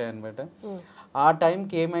వ్యూస్ వచ్చాయన్నమాట. ఆ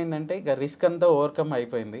టైంకి ఏమైందంటే ఇక రిస్క్ అంతా ఓవర్కమ్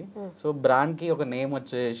అయిపోయింది. సో బ్రాండ్కి ఒక నేమ్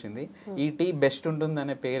వచ్చేసింది, ఈ టీ బెస్ట్ ఉంటుంది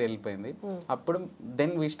అనే పేరు వెళ్ళిపోయింది. అప్పుడు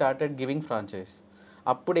then we started giving franchise.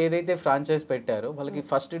 అప్పుడు ఏదైతే ఫ్రాంచైజ్ పెట్టారో వాళ్ళకి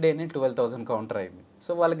ఫస్ట్ డేనే 12,000 కౌంటర్ అయింది.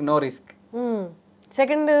 సో వాళ్ళకి నో రిస్క్.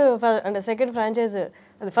 సెకండ్ ఫ్రాంచైజ్,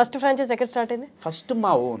 అది ఫస్ట్ ఫ్రాంచైజ్ ఎక్కడ స్టార్ట్ అయింది? ఫస్ట్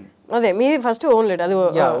మా ఓన్. అదే మీది ఫస్ట్ ఓన్ లేదు, అది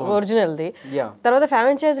ఒరిజినల్ది. తర్వాత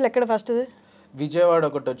ఫ్రాంచైజీలు ఎక్కడ ఫస్ట్? విజయవాడ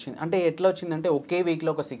ఒకటి వచ్చింది. అంటే ఎట్లా వచ్చిందంటే ఒకే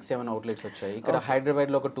వీక్లో ఒక 6-7 అవుట్లెట్స్ వచ్చాయి. ఇక్కడ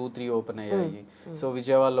హైదరాబాద్లో ఒక 2-3 ఓపెన్ అయ్యాయి. సో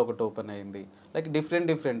విజయవాడలో ఒకటి ఓపెన్ అయింది. లైక్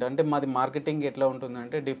డిఫరెంట్ అంటే మాది మార్కెటింగ్ ఎట్లా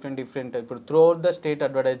ఉంటుందంటే డిఫరెంట్ ఇప్పుడు through out the state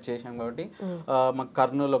advertise చేసాం కాబట్టి మాకు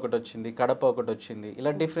కర్నూలు ఒకటి వచ్చింది, కడప ఒకటి వచ్చింది,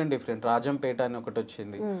 ఇలా డిఫరెంట్ రాజంపేట అని ఒకటి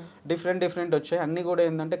వచ్చింది. డిఫరెంట్ వచ్చాయి. అన్ని కూడా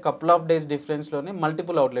ఏంటంటే కపుల్ ఆఫ్ డేస్ డిఫరెన్స్ లోనే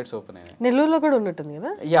మల్టిపుల్ అవుట్లెట్స్ ఓపెన్ అయ్యాయి. నెల్లూరులో కూడా ఉన్నట్టుంది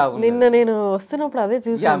కదా? నిన్న నేను వస్తున్నప్పుడు అదే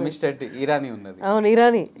చూసాను. మిస్టర్ ఇరానీ ఉన్నది. అవును,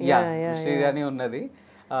 ఇరానీ ఉన్నది.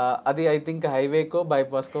 అది ఐ థింక్ హైవేకో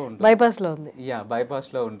బైపాస్కో ఉంటుంది. బైపాస్లో ఉంది.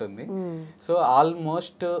 బైపాస్లో ఉంటుంది. So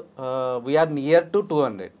almost we are near to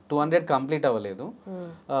 200 complete అవ్వలేదు.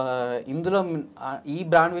 ఇందులో ఈ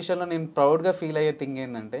బ్రాండ్ విషయంలో నేను ప్రౌడ్గా ఫీల్ అయ్యే థింగ్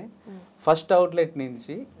ఏంటంటే ఫస్ట్ అవుట్లెట్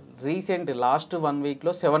నుంచి రీసెంట్ లాస్ట్ 1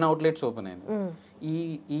 వీక్లో 7 అవుట్లెట్స్ ఓపెన్ అయింది.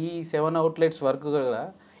 ఈ 7 అవుట్లెట్స్ వరకు కూడా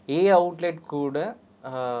ఏ అవుట్లెట్ కూడా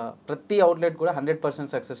ప్రతి అవుట్లెట్ కూడా 100%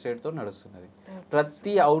 సక్సెస్ రేట్తో నడుస్తున్నది.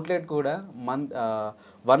 ప్రతి అవుట్లెట్ కూడా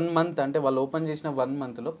 1 మంత్ అంటే వాళ్ళు ఓపెన్ చేసిన 1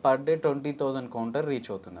 మంత్లో పర్ డే 20,000 కౌంటర్ రీచ్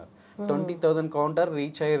అవుతున్నారు. 20,000 కౌంటర్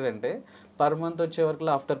రీచ్ అయ్యారంటే పర్ మంత్ వచ్చే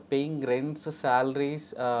వరకు after paying rents, salaries,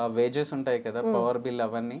 wages ఉంటాయి కదా, పవర్ బిల్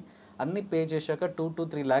అవన్నీ అన్నీ పే చేశాక 2 to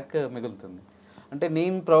 3 lakh మిగులుతుంది. అంటే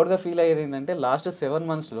నేను ప్రౌడ్గా ఫీల్ అయ్యేది ఏంటంటే లాస్ట్ 7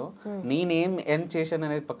 monthsలో నేనేం ఎర్న్ చేశాను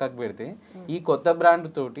అనేది పక్కకు పెడితే ఈ కొత్త బ్రాండ్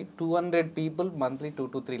తోటి 200 people monthly 2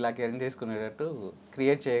 to 3 lakh earn చేసుకునేటట్టు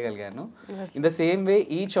create చేయగలిగాను. In the same way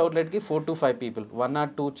each అవుట్లెట్కి 4 to 5 people, 1 or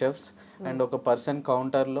 2 chefs and ఒక పర్సన్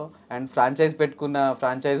కౌంటర్లో, అండ్ ఫ్రాంచైజ్ పెట్టుకున్న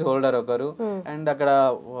ఫ్రాంచైజ్ హోల్డర్ ఒకరు, అండ్ అక్కడ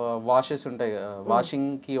వాషెస్ ఉంటాయి,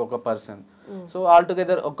 వాషింగ్కి ఒక పర్సన్. సో ఆల్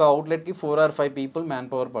టుగెదర్ ఒక అవుట్లెట్కి 4 or 5 people మ్యాన్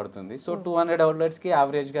పవర్ పడుతుంది. సో 200 outletsకి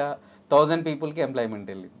యావరేజ్గా 1000 peopleకి ఎంప్లాయ్మెంట్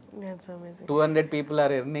వెళ్ళింది. 200 people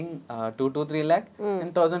are earning 2 to 3 lakh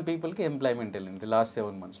and 1000 peopleకి employment వెళ్ళింది లాస్ట్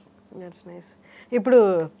 7 months. ఇప్పుడు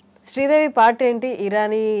శ్రీదేవి పార్ట్ ఏంటి?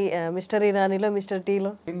 ఇరానీ, మిస్టర్ ఇరానీలో, మిస్టర్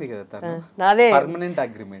టీలో కదా తను నాదే పర్మనెంట్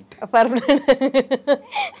అగ్రిమెంట్.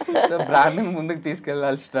 సో బ్రాండ్ ముందుకు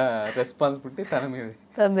తీసుకెళ్లాల్సిన రెస్పాన్సిబిలిటీ తన మీద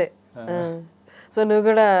తందే. సో నువ్వు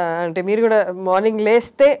కూడా అంటే మీరు కూడా మార్నింగ్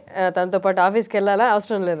లేస్తే తనతో పాటు ఆఫీస్కి వెళ్ళాలా?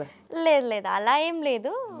 అవసరం లేదా? లేదు అలా ఏం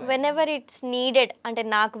లేదు. వెన్ ఎవర్ ఇట్స్ నీడెడ్, అంటే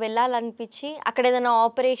నాకు వెళ్ళాలనిపించి అక్కడ ఏదైనా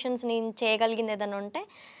ఆపరేషన్స్ నేను చేయగలిగింది ఏదైనా ఉంటే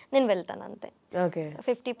నేను వెళ్తాను అంతే.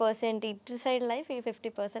 50% ఇటు సైడ్ లైఫ్,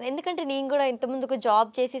 50%. ఎందుకంటే నేను కూడా ఇంతకుముందుకు జాబ్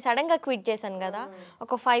చేసి సడన్గా క్విట్ చేశాను కదా,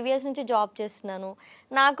 ఒక 5 years నుంచి జాబ్ చేస్తున్నాను.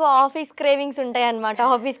 నాకు ఆఫీస్ క్రేవింగ్స్ ఉంటాయి అనమాట.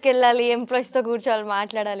 ఆఫీస్కి వెళ్ళాలి, ఎంప్లాయీస్తో కూర్చోవాలి,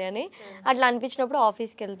 మాట్లాడాలి అని అట్లా అనిపించినప్పుడు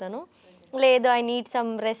ఆఫీస్కి వెళ్తాను. లేదు ఐ నీడ్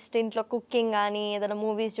సమ్ రెస్ట్, ఇంట్లో కుకింగ్ కానీ ఏదైనా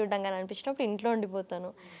మూవీస్ చూడడం కానీ అనిపించినప్పుడు ఇంట్లో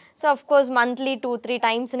ఉండిపోతాను. So of course monthly 2-3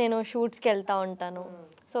 times నేను షూట్స్కి వెళ్తూ ఉంటాను.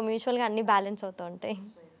 సో మ్యూచువల్గా అన్నీ బ్యాలెన్స్ అవుతూ ఉంటాయి.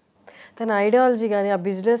 తన ఐడియాలజీ కానీ ఆ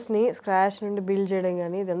బిజినెస్ని స్క్రాచ్ నుండి బిల్డ్ చేయడం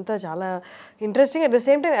కానీ ఇదంతా చాలా interesting. At the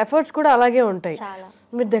same time efforts కూడా అలాగే ఉంటాయి.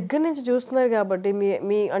 మీరు దగ్గర నుంచి చూస్తున్నారు కాబట్టి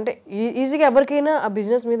మీ అంటే ఈజీగా ఎవరికైనా ఆ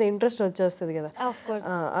బిజినెస్ మీద ఇంట్రెస్ట్ వచ్చేస్తుంది కదా.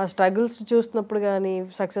 ఆ స్ట్రగుల్స్ చూస్తున్నప్పుడు కానీ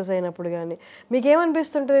సక్సెస్ అయినప్పుడు కానీ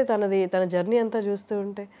మీకేమనిపిస్తుంటుంది తన జర్నీ అంతా చూస్తూ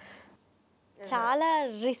ఉంటే? చాలా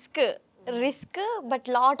risk but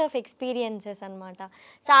lot of experiences అనమాట.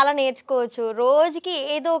 చాలా నేర్చుకోవచ్చు. రోజుకి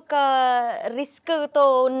ఏదో ఒక రిస్క్తో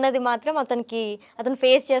ఉన్నది మాత్రం అతను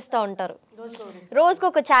ఫేస్ చేస్తూ ఉంటారు. రోజుకి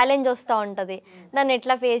ఒక ఛాలెంజ్ వస్తూ ఉంటుంది. దాన్ని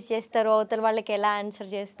ఎట్లా ఫేస్ చేస్తారు, అవతల వాళ్ళకి ఎలా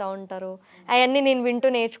ఆన్సర్ చేస్తూ ఉంటారు, అవన్నీ నేను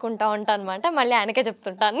వింటూ నేర్చుకుంటూ ఉంటాను అనమాట. మళ్ళీ ఆయనకే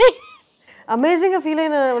చెప్తుంటాను. అమేజింగ్గా ఫీల్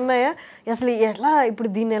ఉన్నాయా అసలు? ఎట్లా ఇప్పుడు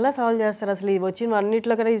దీన్ని ఎలా సాల్వ్ చేస్తారు అసలు? వచ్చిన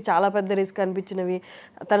అన్నింటిలో కన్నా ఇది చాలా పెద్ద రిస్క్ అనిపించినవి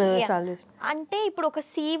తను సాల్వ్ చేసి. అంటే ఇప్పుడు ఒక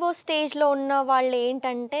CEO స్టేజ్లో ఉన్న వాళ్ళు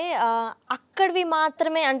ఏంటంటే అక్కడివి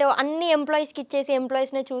మాత్రమే, అంటే అన్ని ఎంప్లాయీస్కి ఇచ్చేసి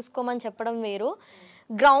ఎంప్లాయీస్నే చూసుకోమని చెప్పడం వేరు.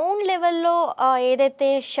 గ్రౌండ్ లెవెల్లో ఏదైతే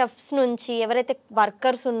షెఫ్స్ నుంచి ఎవరైతే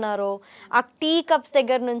వర్కర్స్ ఉన్నారో ఆ టీ కప్స్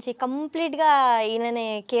దగ్గర నుంచి కంప్లీట్గా ఈయననే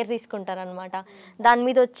కేర్ తీసుకుంటారనమాట. దాని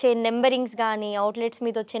మీద వచ్చే నెంబరింగ్స్ కానీ, అవుట్లెట్స్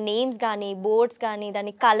మీద వచ్చే నేమ్స్ కానీ, బోర్డ్స్ కానీ,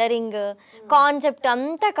 దాని కలరింగ్ కాన్సెప్ట్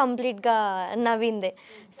అంతా కంప్లీట్గా నవీందే.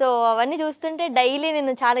 సో అవన్నీ చూస్తుంటే డైలీ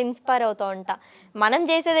నేను చాలా ఇన్స్పైర్ అవుతూ ఉంటా. మనం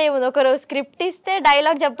చేసేది ఏముంది, ఒకరు స్క్రిప్ట్ ఇస్తే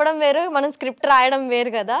డైలాగ్ చెప్పడం వేరు, మనం స్క్రిప్ట్ రాయడం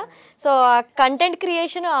వేరు కదా. సో ఆ కంటెంట్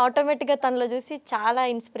క్రియేషన్ ఆటోమేటిక్గా తనలో చూసి చాలా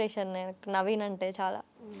ఇన్స్పిరేషన్ నవీన్ అంటే చాలా.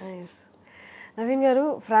 నవీన్ గారు,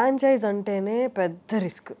 ఫ్రాంచైజ్ అంటేనే పెద్ద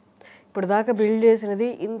రిస్క్. ఇప్పుడు దాకా బిల్డ్ చేసినది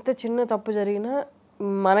ఇంత చిన్న తప్పు జరిగినా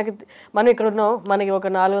మనం ఇక్కడ ఉన్నాం, మనకి ఒక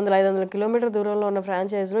 400-500 కిలోమీటర్ దూరంలో ఉన్న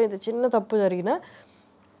ఫ్రాంచైజ్లో ఇంత చిన్న తప్పు జరిగినా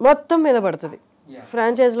మొత్తం మీద పడుతుంది.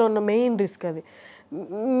 ఫ్రాంచైజ్లో ఉన్న మెయిన్ రిస్క్ అది.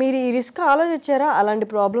 మీరు ఈ రిస్క్ ఆలోచించారా? అలాంటి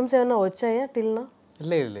ప్రాబ్లమ్స్ ఏమైనా వచ్చాయా టిల్నా?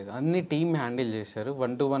 లేదు, అన్ని టీమ్ హ్యాండిల్ చేశారు.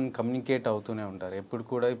 1-to-1 కమ్యూనికేట్ అవుతూనే ఉంటారు ఎప్పుడు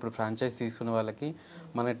కూడా. ఇప్పుడు ఫ్రాంచైజ్ తీసుకున్న వాళ్ళకి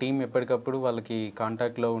మన టీం ఎప్పటికప్పుడు వాళ్ళకి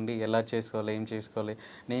కాంటాక్ట్లో ఉండి ఎలా చేసుకోవాలి, ఏం చేసుకోవాలి.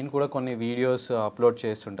 నేను కూడా కొన్ని వీడియోస్ అప్లోడ్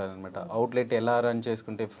చేస్తుంటాను అనమాట. అవుట్లెట్ ఎలా రన్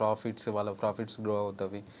చేసుకుంటే వాళ్ళ ప్రాఫిట్స్ గ్రో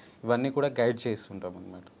అవుతాయి, ఇవన్నీ కూడా గైడ్ చేస్తుంటాం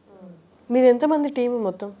అనమాట. మీరు ఎంతమంది టీం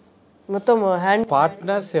మొత్తం హ్యాండ్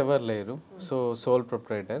పార్ట్నర్స్ ఎవరు లేరు, so soul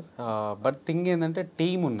proprietor. But thing ఏంటంటే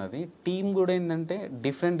టీమ్ ఉన్నది. టీమ్ కూడా ఏంటంటే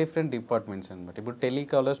డిఫరెంట్ డిపార్ట్మెంట్స్ అనమాట. ఇప్పుడు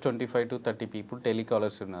టెలికాలర్స్ 25 to 30 పీపుల్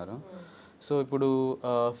టెలికాలర్స్ ఉన్నారు. సో ఇప్పుడు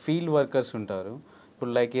ఫీల్డ్ వర్కర్స్ ఉంటారు.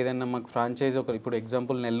 ఇప్పుడు లైక్ ఏదైనా మాకు ఫ్రాంచైజ్ ఇప్పుడు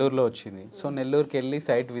ఎగ్జాంపుల్ నెల్లూరులో వచ్చింది. సో నెల్లూరుకి వెళ్ళి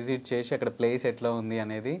సైట్ విజిట్ చేసి అక్కడ ప్లేస్ ఎట్లా ఉంది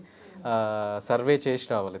అనేది సర్వే చేసి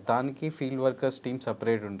రావాలి. దానికి ఫీల్డ్ వర్కర్స్ టీమ్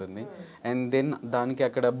సపరేట్ ఉంటుంది. అండ్ దెన్ దానికి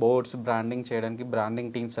అక్కడ బోర్డ్స్ బ్రాండింగ్ చేయడానికి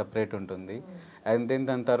బ్రాండింగ్ టీమ్ సపరేట్ ఉంటుంది. అండ్ దెన్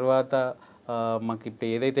దాని తర్వాత మాకు ఇప్పుడు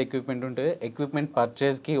ఏదైతే ఎక్విప్మెంట్ ఉంటుందో ఎక్విప్మెంట్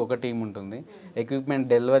పర్చేస్కి ఒక టీం ఉంటుంది, ఎక్విప్మెంట్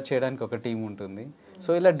డెలివర్ చేయడానికి ఒక టీం ఉంటుంది.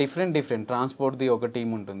 సో ఇలా డిఫరెంట్ ట్రాన్స్పోర్ట్ది ఒక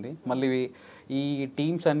టీం ఉంటుంది. మళ్ళీ ఈ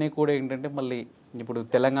టీమ్స్ అన్నీ కూడా ఏంటంటే మళ్ళీ ఇప్పుడు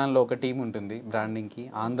తెలంగాణలో ఒక టీం ఉంటుంది బ్రాండింగ్కి,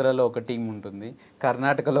 ఆంధ్రాలో ఒక టీం ఉంటుంది,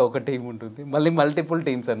 కర్ణాటకలో ఒక టీం ఉంటుంది, మళ్ళీ మల్టిపుల్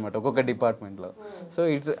టీమ్స్ అనమాట ఒక్కొక్క డిపార్ట్మెంట్లో. సో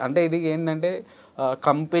అంటే ఇది ఏంటంటే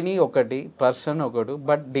కంపెనీ ఒకటి, పర్సన్ ఒకటి,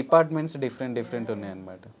 బట్ డిపార్ట్మెంట్స్ డిఫరెంట్ ఉన్నాయి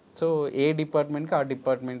అనమాట. సో ఏ డిపార్ట్మెంట్కి ఆ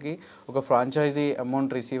డిపార్ట్మెంట్కి ఒక ఫ్రాంచైజీ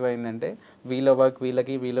అమౌంట్ రిసీవ్ అయిందంటే వీళ్ళ వర్క్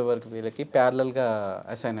వీళ్ళకి ప్యారలల్గా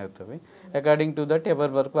అసైన్ అవుతుంది. అకార్డింగ్ టు దట్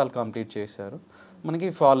ఎవరి వర్క్ వాళ్ళు కంప్లీట్ చేస్తారు. మనకి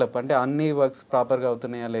ఫాలోఅప్ అంటే అన్ని వర్క్స్ ప్రాపర్గా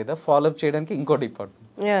అవుతున్నాయా లేదా ఫాలోఅప్ చేయడానికి ఇంకో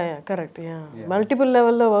డిపార్ట్మెంట్. కరెక్ట్. మల్టిపుల్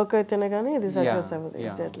లెవెల్లో వర్క్ అయితేనే కానీ ఇది సక్సెస్ అవ్వదు.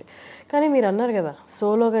 ఎగ్జాక్ట్లీ. కానీ మీరు అన్నారు కదా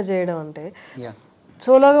సోలోగా చేయడం అంటే,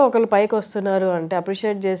 సోలోగా ఒకళ్ళు పైకి వస్తున్నారు అంటే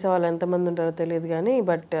అప్రిషియేట్ చేసే వాళ్ళు ఎంతమంది ఉంటారో తెలియదు కానీ,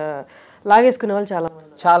 బట్ లాగేసుకునే వాళ్ళు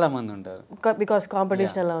చాలా మంది ఉంటారు. బికాస్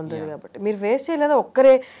కాంపిటీషన్ అలా ఉంటుంది కాబట్టి. మీరు ఫేస్ చేయలేదా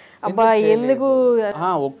ఒక్కరే? అబ్బా ఎందుకు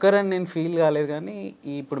ఒక్కరని నేను ఫీల్ కాలేదు. కానీ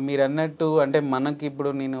ఇప్పుడు మీరు అన్నట్టు అంటే మనకి ఇప్పుడు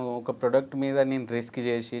నేను ఒక ప్రొడక్ట్ మీద నేను రిస్క్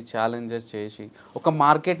చేసి ఛాలెంజెస్ చేసి ఒక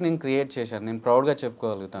మార్కెట్ నేను క్రియేట్ చేశాను. నేను ప్రౌడ్గా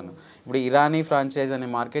చెప్పుకోగలుగుతాను. ఇప్పుడు ఇరానీ ఫ్రాంచైజ్ అనే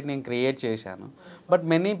మార్కెట్ నేను క్రియేట్ చేశాను. But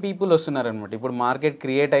many people వస్తున్నారనమాట. ఇప్పుడు మార్కెట్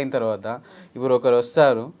క్రియేట్ అయిన తర్వాత ఇప్పుడు ఒకరు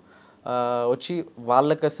వస్తారు, వచ్చి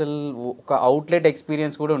వాళ్ళకి అసలు ఒక అవుట్లెట్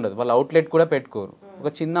ఎక్స్పీరియన్స్ కూడా ఉండదు. వాళ్ళు అవుట్లెట్ కూడా పెట్టుకోరు.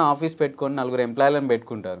 ఒక చిన్న ఆఫీస్ పెట్టుకొని 4 ఎంప్లాయీలను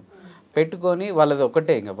పెట్టుకుంటారు. పెట్టుకొని వాళ్ళది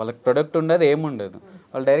ఒకటే, ఇంకా వాళ్ళకి ప్రొడక్ట్ ఉండదు, ఏముండదు.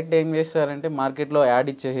 వాళ్ళు డైరెక్ట్ ఏం చేస్తారంటే మార్కెట్లో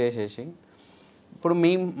యాడ్ ఇచ్చేసేసి ఇప్పుడు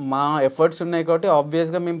మా ఎఫర్ట్స్ ఉన్నాయి కాబట్టి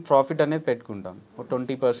ఆబ్వియస్గా మేము ప్రాఫిట్ అనేది పెట్టుకుంటాం.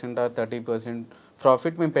 20% or 30%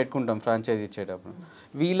 ప్రాఫిట్ మేము పెట్టుకుంటాం ఫ్రాంచైజ్ ఇచ్చేటప్పుడు.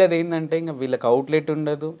 వీళ్ళది ఏంటంటే ఇంకా వీళ్ళకి అవుట్లెట్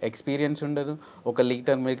ఉండదు, ఎక్స్పీరియన్స్ ఉండదు. ఒక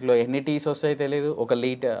లీటర్ మిల్క్లో ఎన్ని టీస్ వస్తాయో తెలియదు,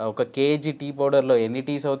 ఒక కేజీ టీ పౌడర్లో ఎన్ని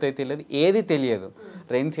టీస్ అవుతాయో తెలియదు, ఏది తెలియదు.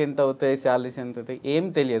 రెంట్స్ ఎంత అవుతాయి, శాలరీస్ ఎంత అవుతాయి, ఏం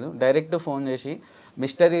తెలియదు. డైరెక్ట్ ఫోన్ చేసి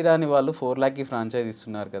మిస్టర్ ఇరానీ వాళ్ళు 4 lakhకి ఫ్రాంచైజ్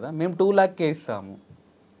ఇస్తున్నారు కదా, మేము 2 lakhకే ఇస్తాము,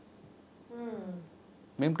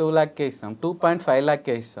 మేము 2 lakhకే ఇస్తాం, 2.5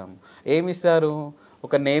 lakhకే ఇస్తాము. ఏమి ఇస్తారు?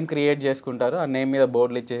 ఒక నేమ్ క్రియేట్ చేసుకుంటారు, ఆ నేమ్ మీద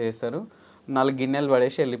బోర్డులు ఇచ్చేసేస్తారు, 4 గిన్నెలు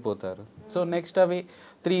పడేసి వెళ్ళిపోతారు. సో నెక్స్ట్ అవి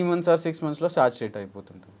 3 months or 6 monthsలో సాచురేట్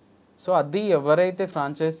అయిపోతుంటారు. సో అది ఎవరైతే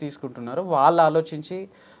ఫ్రాంచైజ్ తీసుకుంటున్నారో వాళ్ళు ఆలోచించి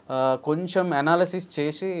కొంచెం అనాలిసిస్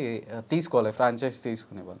చేసి తీసుకోవాలి ఫ్రాంచైజ్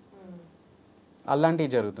తీసుకునే వాళ్ళు.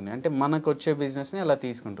 అలాంటివి జరుగుతున్నాయి. అంటే మనకు వచ్చే బిజినెస్ని అలా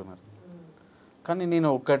తీసుకుంటున్నారు. కానీ నేను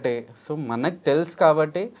ఒక్కటే, సో మనకు తెలుసు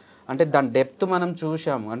కాబట్టి, అంటే దాని డెప్త్ మనం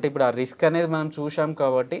చూసాము, అంటే ఇప్పుడు ఆ రిస్క్ అనేది మనం చూసాం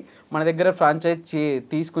కాబట్టి మన దగ్గర ఫ్రాంచైజ్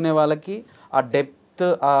తీసుకునే వాళ్ళకి ఆ డెప్త్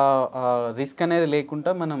ఆ రిస్క్ అనేది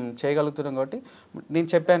లేకుండా మనం చేయగలుగుతున్నాం. కాబట్టి నేను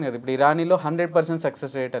చెప్పాను కదా, ఇప్పుడు ఇరానీలో 100%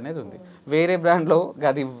 సక్సెస్ రేట్ అనేది ఉంది. వేరే బ్రాండ్లో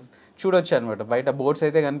అది చూడొచ్చు అనమాట. బయట బోర్డ్స్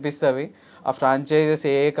అయితే కనిపిస్తాయి, ఆ ఫ్రాంచైజెస్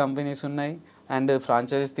ఏ కంపెనీస్ ఉన్నాయి అండ్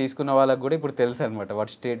ఫ్రాంచైజెస్ తీసుకున్న వాళ్ళకి కూడా ఇప్పుడు తెలుసు అనమాట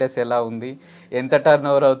వాటి స్టేటస్ ఎలా ఉంది, ఎంత టర్న్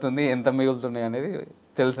ఓవర్ అవుతుంది, ఎంత మిగులుతున్నాయి అనేది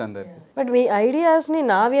తెలుసు అందరు. బట్ మీ ఐడియాస్ని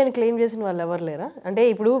నావి అని క్లెయిమ్ చేసిన వాళ్ళు ఎవరు లేరా? అంటే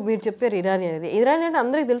ఇప్పుడు మీరు చెప్పారు ఇరానీ అనేది, ఇరానీ అంటే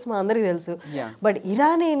అందరికి తెలుసు, మా అందరికి తెలుసు. బట్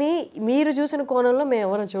ఇరానీని మీరు చూసిన కోణంలో మేము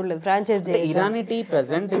ఎవరు చూడలేదు. ఫ్రాంచైజ్ ఇరానీ టీ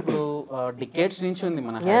ప్రెసెంట్ ఇప్పుడు డికేట్స్ నుంచి ఉంది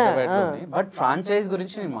మన హైదరాబాద్లోనే. బట్ ఫ్రాంచైజ్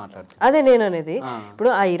గురించి నేను మాట్లాడుతాను. అదే నేను అనేది.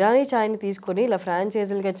 ఇప్పుడు ఆ ఇరానీ చాయ్ని తీసుకొని ఇలా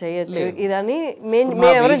ఫ్రాంచైజీలుగా చేయొచ్చు ఇదని మేము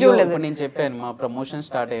ఎవరు చూడలేదు. నేను చెప్పాను మా ప్రమోషన్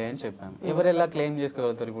స్టార్ట్ అయ్యాయని చెప్పాను. ఎవరు ఎలా క్లెయిమ్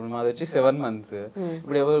చేసుకోగలుగుతారు? ఇప్పుడు మాది వచ్చి 7 months.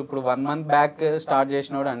 ఇప్పుడు 1 month బ్యాక్ స్టార్ట్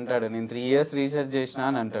చేసినోడు అంటాడు నేను 3 years రీసెర్చ్ చేసిన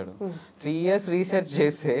అని అంటాడు. 3 years రీసెర్చ్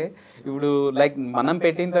చేస్తే ఇప్పుడు లైక్ మనం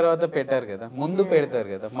పెట్టిన తర్వాత పెట్టారు కదా, ముందు పెడతారు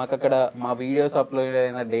కదా. మాకు అక్కడ మా వీడియోస్ అప్లోడ్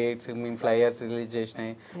అయిన డేట్స్, మేము ఫ్లైయర్స్ రిలీజ్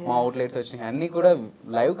చేసినాయి, మా అవుట్లెట్స్ వచ్చినాయి, అన్ని కూడా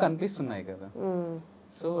లైవ్ కనిపిస్తున్నాయి కదా.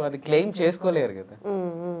 సో అది క్లెయిమ్ చేసుకోలేరు కదా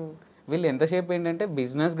వీళ్ళు. ఎంతసేపు ఏంటంటే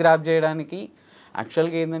బిజినెస్ గ్రాప్ చేయడానికి.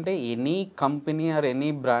 యాక్చువల్గా ఏంటంటే any company or any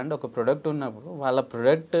brand ఒక ప్రొడక్ట్ ఉన్నప్పుడు వాళ్ళ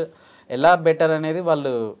ప్రొడక్ట్ ఎలా బెటర్ అనేది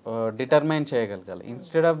వాళ్ళు డిటర్మైన్ చేయగలగాలి.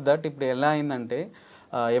 ఇన్స్టెడ్ ఆఫ్ దట్ ఇప్పుడు ఎలా అయిందంటే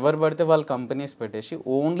ఎవరు పడితే వాళ్ళు కంపెనీస్ పెట్టేసి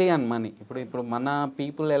ఓన్లీ ఆన్ మనీ. ఇప్పుడు మన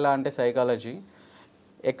పీపుల్ ఎలా అంటే సైకాలజీ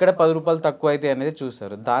ఎక్కడ 10 రూపాయలు తక్కువ అయితే అనేది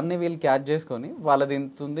చూస్తారు. దాన్ని వీళ్ళు క్యాచ్ చేసుకొని వాళ్ళది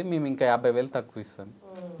ఎంత ఉంది, మేము ఇంకా 50,000 తక్కువ ఇస్తాం,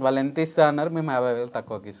 వాళ్ళు ఎంత ఇస్తా అన్నారు, మేము 50,000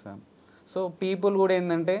 తక్కువకి ఇస్తాం. సో పీపుల్ కూడా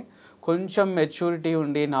ఏంటంటే కొంచెం మెచ్యూరిటీ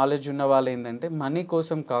ఉండి నాలెడ్జ్ ఉన్న వాళ్ళు ఏంటంటే మనీ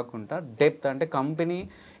కోసం కాకుండా డెప్త్, అంటే కంపెనీ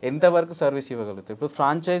ఎంతవరకు సర్వీస్ ఇవ్వగలుగుతారు. ఇప్పుడు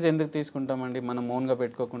ఫ్రాంచైజ్ ఎందుకు తీసుకుంటామండి మనం ఓన్గా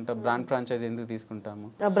పెట్టుకోకుండా? బ్రాండ్ ఫ్రాంచైజ్ ఎందుకు తీసుకుంటాము?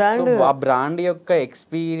 ఆ బ్రాండ్ యొక్క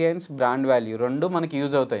ఎక్స్పీరియన్స్, బ్రాండ్ వాల్యూ రెండు మనకి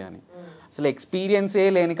యూజ్ అవుతాయని. అసలు ఎక్స్పీరియన్సే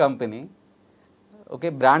లేని కంపెనీ,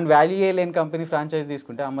 ఓకే, బ్రాండ్ వాల్యూయే లేని కంపెనీ ఫ్రాంచైజ్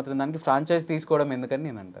తీసుకుంటే ఆ మాత్రం దానికి ఫ్రాంచైజ్ తీసుకోవడం ఎందుకని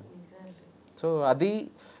నేను అంటాను. సో అది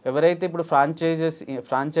ఎవరైతే ఇప్పుడు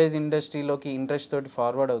ఫ్రాంచైజ్ ఇండస్ట్రీలోకి ఇంట్రెస్ట్ తోటి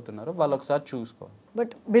ఫార్వర్డ్ అవుతున్నారో వాళ్ళు ఒకసారి చూసుకోవాలి.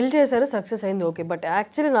 బట్ బిల్డ్ చేశారు, సక్సెస్ అయింది, ఓకే. బట్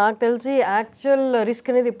యాక్చువల్లీ నాకు తెలిసి యాక్చువల్ రిస్క్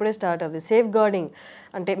అనేది ఇప్పుడే స్టార్ట్ అవుతుంది. సేఫ్ గార్డింగ్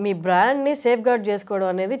అంటే మీ బ్రాండ్ని సేఫ్ గార్డ్ చేసుకోవడం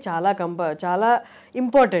అనేది చాలా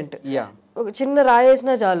ఇంపార్టెంట్. ఒక చిన్న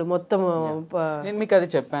రాయేసినా చాలు మొత్తం. నేను మీకు అది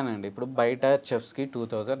చెప్పానండి. ఇప్పుడు బయట చెఫ్స్కి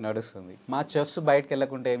 2000 నడుస్తుంది. మా చెఫ్స్ బయటకు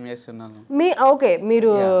వెళ్ళకుంటే ఏం చేస్తున్నాను? ఓకే,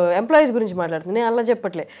 మీరు ఎంప్లాయీస్ గురించి మాట్లాడుతుంది, నేను అలా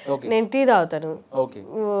చెప్పట్లే. నేను టీ తాగుతాను,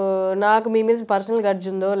 నాకు మీ మీద పర్సనల్ గడ్జ్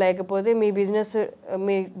ఉందో లేకపోతే మీ బిజినెస్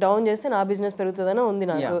మీ డౌన్ చేస్తే నా బిజినెస్ పెరుగుతుందనో ఉంది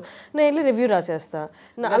నాకు, నేను వెళ్ళి రివ్యూ రాసేస్తా,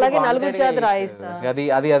 అలాగే నలుగురు చేత రాయిస్తా. అది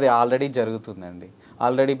అది అది ఆల్రెడీ జరుగుతుందండి.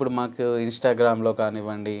 ఆల్రెడీ ఇప్పుడు మాకు ఇన్స్టాగ్రామ్లో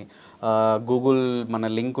కానివ్వండి, గూగుల్ మన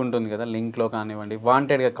లింక్ ఉంటుంది కదా, లింక్లో కానివ్వండి,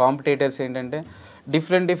 వాంటెడ్గా కాంపిటేటర్స్ ఏంటంటే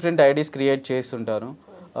డిఫరెంట్ ఐడీస్ క్రియేట్ చేస్తుంటారు.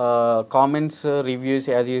 Comments, reviews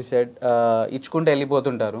as you said ఇచ్చుకుంటూ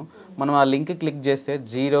వెళ్ళిపోతుంటారు. మనం ఆ లింక్ క్లిక్ చేస్తే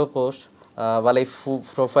 0 పోస్ట్, వాళ్ళ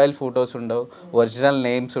ప్రొఫైల్ ఫొటోస్ ఉండవు, ఒరిజినల్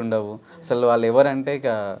నేమ్స్ ఉండవు. అసలు వాళ్ళు ఎవరంటే ఇక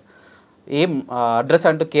ఏం అడ్రస్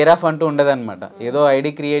అంటూ కేర్ ఆఫ్ అంటూ ఉండదన్నమాట. ఏదో ఐడి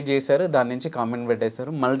క్రియేట్ చేశారు, దాని నుంచి కామెంట్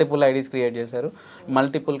పెట్టేస్తారు, మల్టిపుల్ ఐడీస్ క్రియేట్ చేశారు,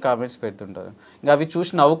 మల్టిపుల్ కామెంట్స్ పెడుతుంటారు. ఇంకా అవి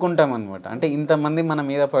చూసి నవ్వుకుంటాం అనమాట. అంటే ఇంతమంది మన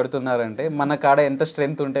మీద పడుతున్నారంటే మన కాడ ఎంత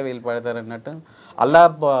స్ట్రెంగ్త్ ఉంటే వీళ్ళు పడతారు అన్నట్టు అలా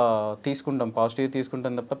తీసుకుంటాం, పాజిటివ్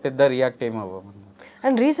తీసుకుంటాం తప్ప పెద్ద రియాక్ట్ ఏమవ్వము.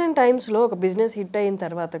 అండ్ రీసెంట్ టైమ్స్లో ఒక బిజినెస్ హిట్ అయిన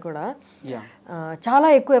తర్వాత కూడా చాలా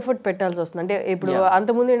ఎక్కువ ఎఫర్ట్ పెట్టాల్సి వస్తుంది. అంటే ఇప్పుడు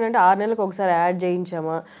అంతకుముందు ఏంటంటే 6 నెలలకు ఒకసారి యాడ్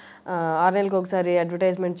చేయించామా, 6 నెలలకు ఒకసారి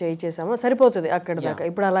అడ్వర్టైజ్మెంట్ చేయించేసామా సరిపోతుంది అక్కడ దాకా.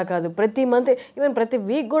 ఇప్పుడు అలా కాదు, ప్రతి మంత్ ఈవెన్ ప్రతి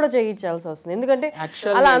వీక్ కూడా చేయించాల్సి వస్తుంది, ఎందుకంటే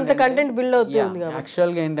అలా అంత కంటెంట్ బిల్డ్ అవుతుంది.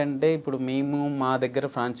 యాక్చువల్గా ఏంటంటే ఇప్పుడు మేము మా దగ్గర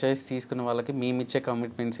ఫ్రాంచైజ్ తీసుకున్న వాళ్ళకి మేము ఇచ్చే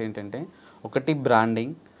కమిట్మెంట్స్ ఏంటంటే, ఒకటి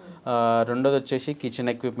బ్రాండింగ్, రెండోది వచ్చేసి కిచెన్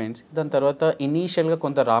ఎక్విప్మెంట్స్, దాని తర్వాత ఇనీషియల్గా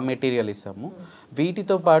కొంత రా మెటీరియల్ ఇస్తాము.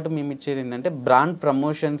 వీటితో పాటు మేము ఇచ్చేది ఏంటంటే బ్రాండ్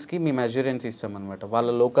ప్రమోషన్స్కి మేము అష్యూరెన్స్ ఇస్తాం అనమాట,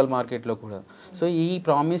 వాళ్ళ లోకల్ మార్కెట్లో కూడా. సో ఈ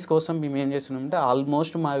ప్రామిస్ కోసం మేము ఏం చేస్తున్నామంటే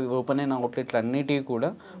ఆల్మోస్ట్ మా ఓపెన్ అయిన అవుట్లెట్లు అన్నిటికీ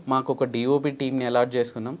కూడా మాకు ఒక డిఓపి టీమ్ని అలాట్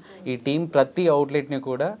చేసుకున్నాం. ఈ టీం ప్రతి అవుట్లెట్ని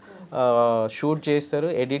కూడా షూట్ చేస్తారు,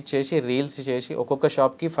 ఎడిట్ చేసి రీల్స్ చేసి ఒక్కొక్క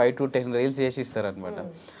షాప్కి 5 to 10 రీల్స్ చేసి ఇస్తారు అనమాట.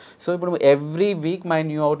 సో ఇప్పుడు ఎవ్రీ వీక్ మై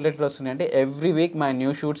న్యూ అవుట్లెట్లు వస్తున్నాయి, అంటే every week my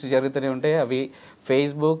new shoots జరుగుతూనే ఉంటాయి. అవి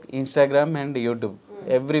Facebook, Instagram and YouTube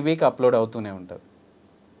every week upload అవుతూనే ఉంటారు.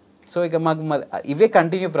 సో ఇక మాకు ఇవే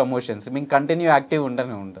కంటిన్యూ ప్రమోషన్స్, మేము కంటిన్యూ యాక్టివ్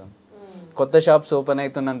ఉంటూనే ఉంటాం. కొత్త షాప్స్ ఓపెన్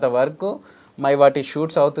అవుతున్నంత వరకు వాటి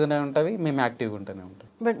షూట్స్ అవుతూనే ఉంటాయి, మేము యాక్టివ్గా ఉంటూనే ఉంటాం.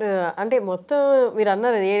 బట్ అంటే మొత్తం మీరు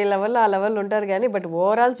అన్నారు ఏ లెవెల్లో ఆ లెవెల్లో ఉంటారు కానీ, బట్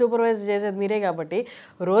ఓవరాల్ సూపర్వైజ్ చేసేది మీరే కాబట్టి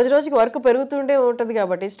రోజుకి వర్క్ పెరుగుతుంటే ఉంటుంది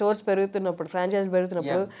కాబట్టి, స్టోర్స్ పెరుగుతున్నప్పుడు, ఫ్రాంచైజ్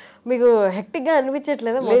పెరుగుతున్నప్పుడు మీకు హెక్టిక్గా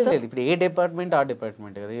అనిపించట్లేదా? లేదు, ఇప్పుడు ఏ డిపార్ట్మెంట్ ఆ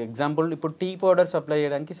డిపార్ట్మెంట్ కదా. ఎగ్జాంపుల్ ఇప్పుడు టీ పౌడర్ సప్లై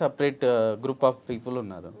చేయడానికి సపరేట్ గ్రూప్ ఆఫ్ పీపుల్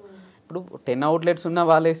ఉన్నారు. ఇప్పుడు 10 అవుట్లెట్స్ ఉన్నా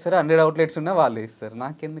వాళ్ళే ఇస్తారు, 100 అవుట్లెట్స్ ఉన్నా వాళ్ళే ఇస్తారు.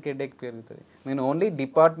 నాకెందుకు హెడేక్ పెరుగుతుంది? నేను ఓన్లీ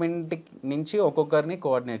డిపార్ట్మెంట్ నుంచి ఒక్కొక్కరిని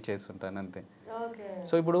కోఆర్డినేట్ చేస్తుంటాను అంతే.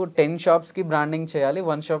 సో ఇప్పుడు 10 షాప్స్కి బ్రాండింగ్ చేయాలి,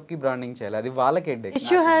 1 షాప్కి బ్రాండింగ్ చేయాలి, అది వాళ్ళకి హెడేక్.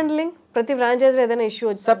 ఇష్యూ హ్యాండ్లింగ్ ప్రతి ఫ్రాంచైజీలో ఏదైనా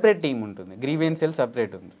ఇష్యూ సపరేట్ టీమ్ ఉంటుంది, గ్రీవెన్స్ సెల్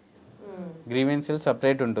సపరేట్ ఉంది. గ్రీవెన్స్ సెల్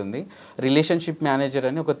సపరేట్ ఉంటుంది. రిలేషన్షిప్ మేనేజర్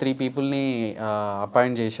అని ఒక 3 పీపుల్ని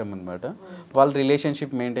అపాయింట్ చేసాం అనమాట. వాళ్ళు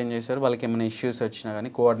రిలేషన్షిప్ మెయింటైన్ చేస్తారు. వాళ్ళకి ఏమైనా ఇష్యూస్ వచ్చినా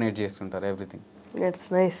కానీ కోఆర్డినేట్ చేస్తుంటారు ఎవ్రీథింగ్. It's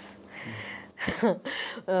nice.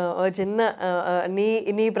 ఓ చిన్న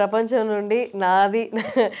నీ ప్రపంచం నుండి నాది,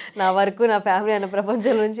 నా వరకు, నా ఫ్యామిలీ అనే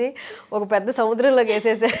ప్రపంచం నుంచి ఒక పెద్ద సముద్రంలోకి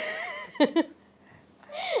వేసేసా.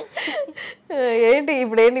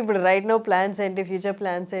 ఇప్పుడు రైట్ నో ప్లాన్స్ ఏంటి, ఫ్యూచర్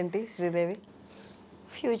ప్లాన్స్ ఏంటి శ్రీదేవి?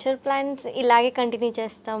 ఫ్యూచర్ ప్లాన్స్ ఇలాగే కంటిన్యూ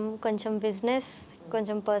చేస్తాం. కొంచెం బిజినెస్,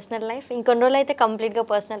 కొంచెం పర్సనల్ లైఫ్. ఇంకొన్ని రోజులు అయితే కంప్లీట్గా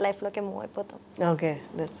పర్సనల్ లైఫ్లోకి మూవ్ అయిపోతాం. Okay,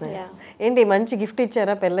 that's nice. ఏంటి మంచి గిఫ్ట్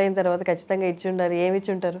ఇచ్చారా? పెళ్ళైన తర్వాత ఖచ్చితంగా ఇచ్చి ఉండాలి. ఏమి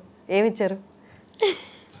ఇచ్చి ఉంటారు? ఏమి ఇచ్చారు?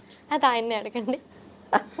 అది ఆయన్ని అడగండి.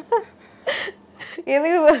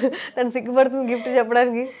 ఎందుకు తను సిగ్గుపడుతుంది గిఫ్ట్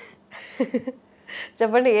చెప్పడానికి?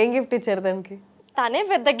 చెప్పండి, ఏం గిఫ్ట్ ఇచ్చారు తనకి? తనే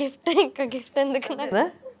పెద్ద గిఫ్ట్, ఇంకా గిఫ్ట్ ఎందుకు?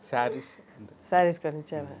 శారీస్ కొని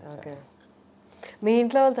ఇచ్చారా? ఓకే. మీ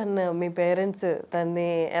ఇంట్లో మీ పేరెంట్స్ తన్ని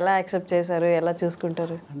ఎలా యాక్సెప్ట్ చేశారు, ఎలా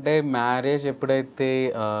చూసుకుంటారు? అంటే మ్యారేజ్ ఎప్పుడైతే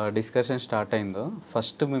డిస్కషన్ స్టార్ట్ అయిందో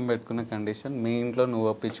ఫస్ట్ మేము పెట్టుకున్న కండిషన్, మీ ఇంట్లో నువ్వు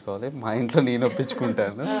ఒప్పించుకోవాలి, మా ఇంట్లో నేను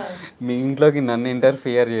ఒప్పించుకుంటాను. మీ ఇంట్లోకి నన్ను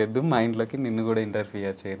ఇంటర్ఫియర్ చేయొద్దు, మా ఇంట్లోకి నిన్ను కూడా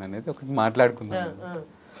ఇంటర్ఫియర్ చేయను అనేది ఒకటి మాట్లాడుకున్నాను.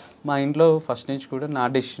 మా ఇంట్లో ఫస్ట్ నుంచి కూడా నా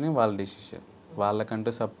డెసిషన్ వాళ్ళ డెసిషన్, వాళ్ళకంటూ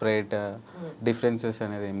సపరేట్ డిఫరెన్సెస్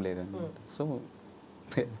అనేది ఏం లేదన్నమాట. సో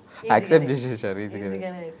యాక్సెప్ట్ చేసేసారు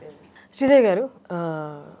ఈజీగా. శ్రీదేవి గారు,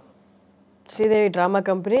 Sridevi drama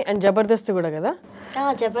company and Jabardasth కూడా కదా?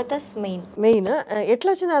 జబర్దస్త్ మెయిన్. ఎట్లా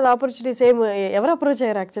వచ్చింది అది ఆపర్చునిటీ? సేమ్ ఎవరు అప్రోచ్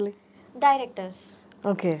అయ్యారు actually? Directors.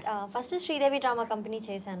 Okay. First Sridevi drama company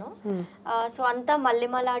చేశాను. సో అంతా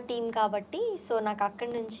మల్లెమల టీమ్ కాబట్టి సో నాకు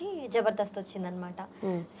అక్కడి నుంచి జబర్దస్త్ వచ్చిందనమాట.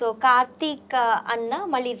 సో కార్తీక్ అన్న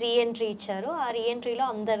మళ్ళీ రీఎంట్రీ ఇచ్చారు. ఆ రీఎంట్రీలో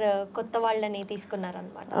అందరు కొత్త వాళ్ళని తీసుకున్నారు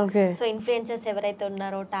అనమాట. సో ఇన్ఫ్లుయెన్సర్స్ ఎవరైతే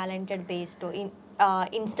ఉన్నారో టాలెంటెడ్ బేస్డ్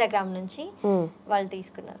ఇన్స్టాగ్రామ్ నుంచి వాళ్ళు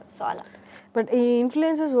తీసుకున్నారు. సో అలా. బట్ ఈ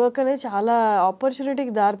ఇన్ఫ్లుయెన్సర్స్ వర్క్ అనేది చాలా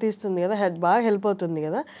ఆపర్చునిటీకి దారి తీస్తుంది కదా, బాగా హెల్ప్ అవుతుంది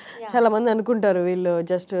కదా. చాలా మంది అనుకుంటారు వీళ్ళు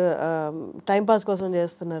జస్ట్ టైంపాస్ కోసం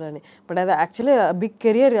చేస్తున్నారని, బట్ అది యాక్చువల్లీ బిగ్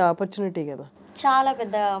కెరియర్ ఆపర్చునిటీ కదా. చాలా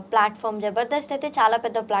పెద్ద ప్లాట్ఫామ్ జబర్దస్త్ అయితే, చాలా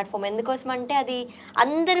పెద్ద ప్లాట్ఫామ్. ఎందుకోసం అంటే అది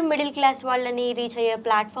అందరు మిడిల్ క్లాస్ వాళ్ళని రీచ్ అయ్యే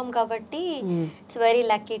ప్లాట్ఫామ్ కాబట్టి it's very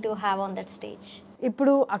lucky to have on that stage.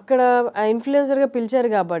 ఇప్పుడు అక్కడ ఇన్ఫ్లుయెన్సర్గా పిలిచారు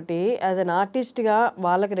కాబట్టి యాజ్ అన్ ఆర్టిస్ట్గా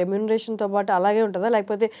వాళ్ళకి రెమ్యూనరేషన్తో పాటు అలాగే ఉంటుందా,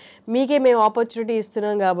 లేకపోతే మీకే మేము ఆపర్చునిటీ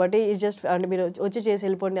ఇస్తున్నాం కాబట్టి జస్ట్ అంటే మీరు వచ్చి చేసి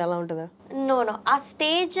వెళ్ళిపోండి అలా ఉంటుందా? నో, ఆ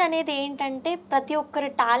స్టేజ్ అనేది ఏంటంటే ప్రతి ఒక్కరి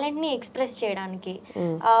టాలెంట్ని ఎక్స్ప్రెస్ చేయడానికి.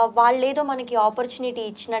 వాళ్ళు ఏదో మనకి ఆపర్చునిటీ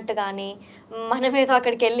ఇచ్చినట్టు కానీ, మనం ఏదో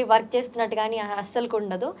అక్కడికి వెళ్ళి వర్క్ చేస్తున్నట్టు కానీ అస్సలు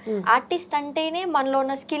ఉండదు. ఆర్టిస్ట్ అంటేనే మనలో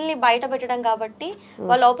ఉన్న స్కిల్ని బయట పెట్టడం కాబట్టి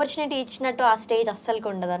వాళ్ళు ఆపర్చునిటీ ఇచ్చినట్టు ఆ స్టేజ్ అస్సలు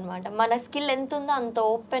ఉండదు అనమాట. మన స్కిల్ ఎంత ఉందో అంత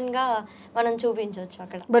ఓపెన్గా మనం చూపించవచ్చు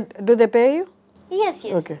అక్కడ. But do they pay you? yes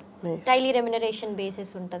daily remuneration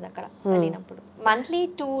basis ఉంటుంది అక్కడ వెళ్ళినప్పుడు. మంత్లీ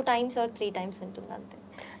 2 times or 3 times ఉంటుంది అంతే.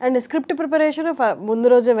 అండ్ స్క్రిప్ట్ ప్రిపరేషన్ ముందు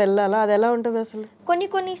రోజే వెళ్ళాలా, అది ఎలా ఉంటుంది అసలు?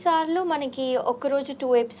 కొన్ని సార్లు మనకి ఒక్కరోజు 2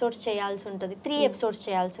 episodes చేయాల్సి ఉంటుంది, 3 episodes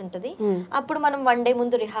చేయాల్సి ఉంటుంది. అప్పుడు మనం 1 day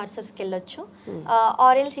ముందు రిహార్సల్స్కి వెళ్ళొచ్చు.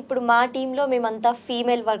 ఆర్ఎల్స్ ఇప్పుడు మా టీంలో మేమంతా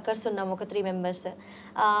ఫీమేల్ వర్కర్స్ ఉన్నాము, ఒక 3 members.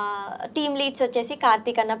 టీమ్ లీడ్స్ వచ్చేసి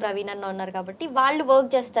కార్తీక్ అన్న, ప్రవీణ్ అన్న ఉన్నారు కాబట్టి వాళ్ళు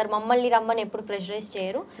వర్క్ చేస్తారు, మమ్మల్ని రమ్మని ఎప్పుడు ప్రెషరైజ్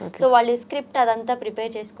చేయరు. సో వాళ్ళు స్క్రిప్ట్ అదంతా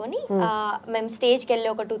ప్రిపేర్ చేసుకొని మేము స్టేజ్కి వెళ్ళి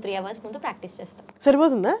ఒక 2-3 hours ముందు ప్రాక్టీస్ చేస్తాం.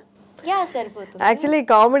 సరిపోతుందా? సరిపోతుంది. యాక్చువల్లీ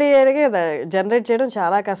కామెడీ అనేది జనరేట్ చేయడం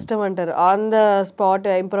చాలా కష్టం అంటారు. ఆన్ ద స్పాట్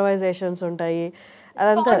ఇంప్రొవైజేషన్స్ ఉంటాయి,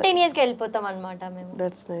 అదంతా స్పాంటేనియస్ గా వెళ్ళిపోతాం అన్నమాట మేము.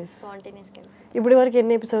 That's nice. స్పాంటేనియస్ గా. ఇప్పుడు వరకు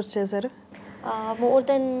ఎన్ని ఎపిసోడ్స్ చేశారు? More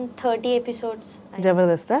than 30 episodes.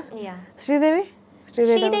 Jabardasth.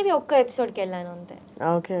 Sridevi ఒక్క ఎపిసోడ్కి వెళ్ళాను అంతే.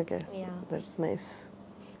 Okay, that's nice.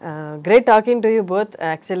 Great talking to you both.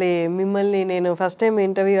 Actually మిమ్మల్ని నేను ఫస్ట్ టైం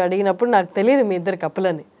ఇంటర్వ్యూ అడిగినప్పుడు నాకు తెలియదు మీ ఇద్దరు కపుల్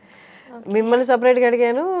అని. మిమ్మల్ని సపరేట్గా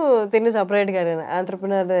అడిగాను, తిన్ని సపరేట్గా అడిగాను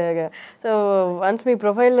ఆంట్రప్రినర్గా. సో వన్స్ మీ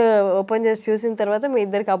ప్రొఫైల్ ఓపెన్ చేసి చూసిన తర్వాత మీ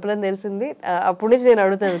ఇద్దరు కపుల్ అని తెలిసింది. అప్పటి నుంచి నేను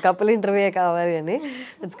అడుగుతాను కపుల్ ఇంటర్వ్యూ కావాలి అని.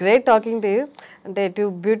 It's great talking to you. అంటే 2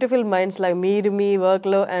 బ్యూటిఫుల్ మైండ్స్ లాగా మీరు మీ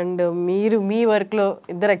వర్క్లో అండ్ మీరు మీ వర్క్లో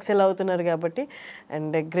ఇద్దరు ఎక్సెల్ అవుతున్నారు కాబట్టి.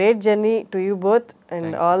 And great journey to you both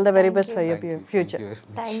and all the very best for your future.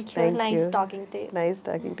 Thank you. Nice talking to you. Nice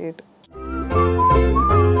talking to you too.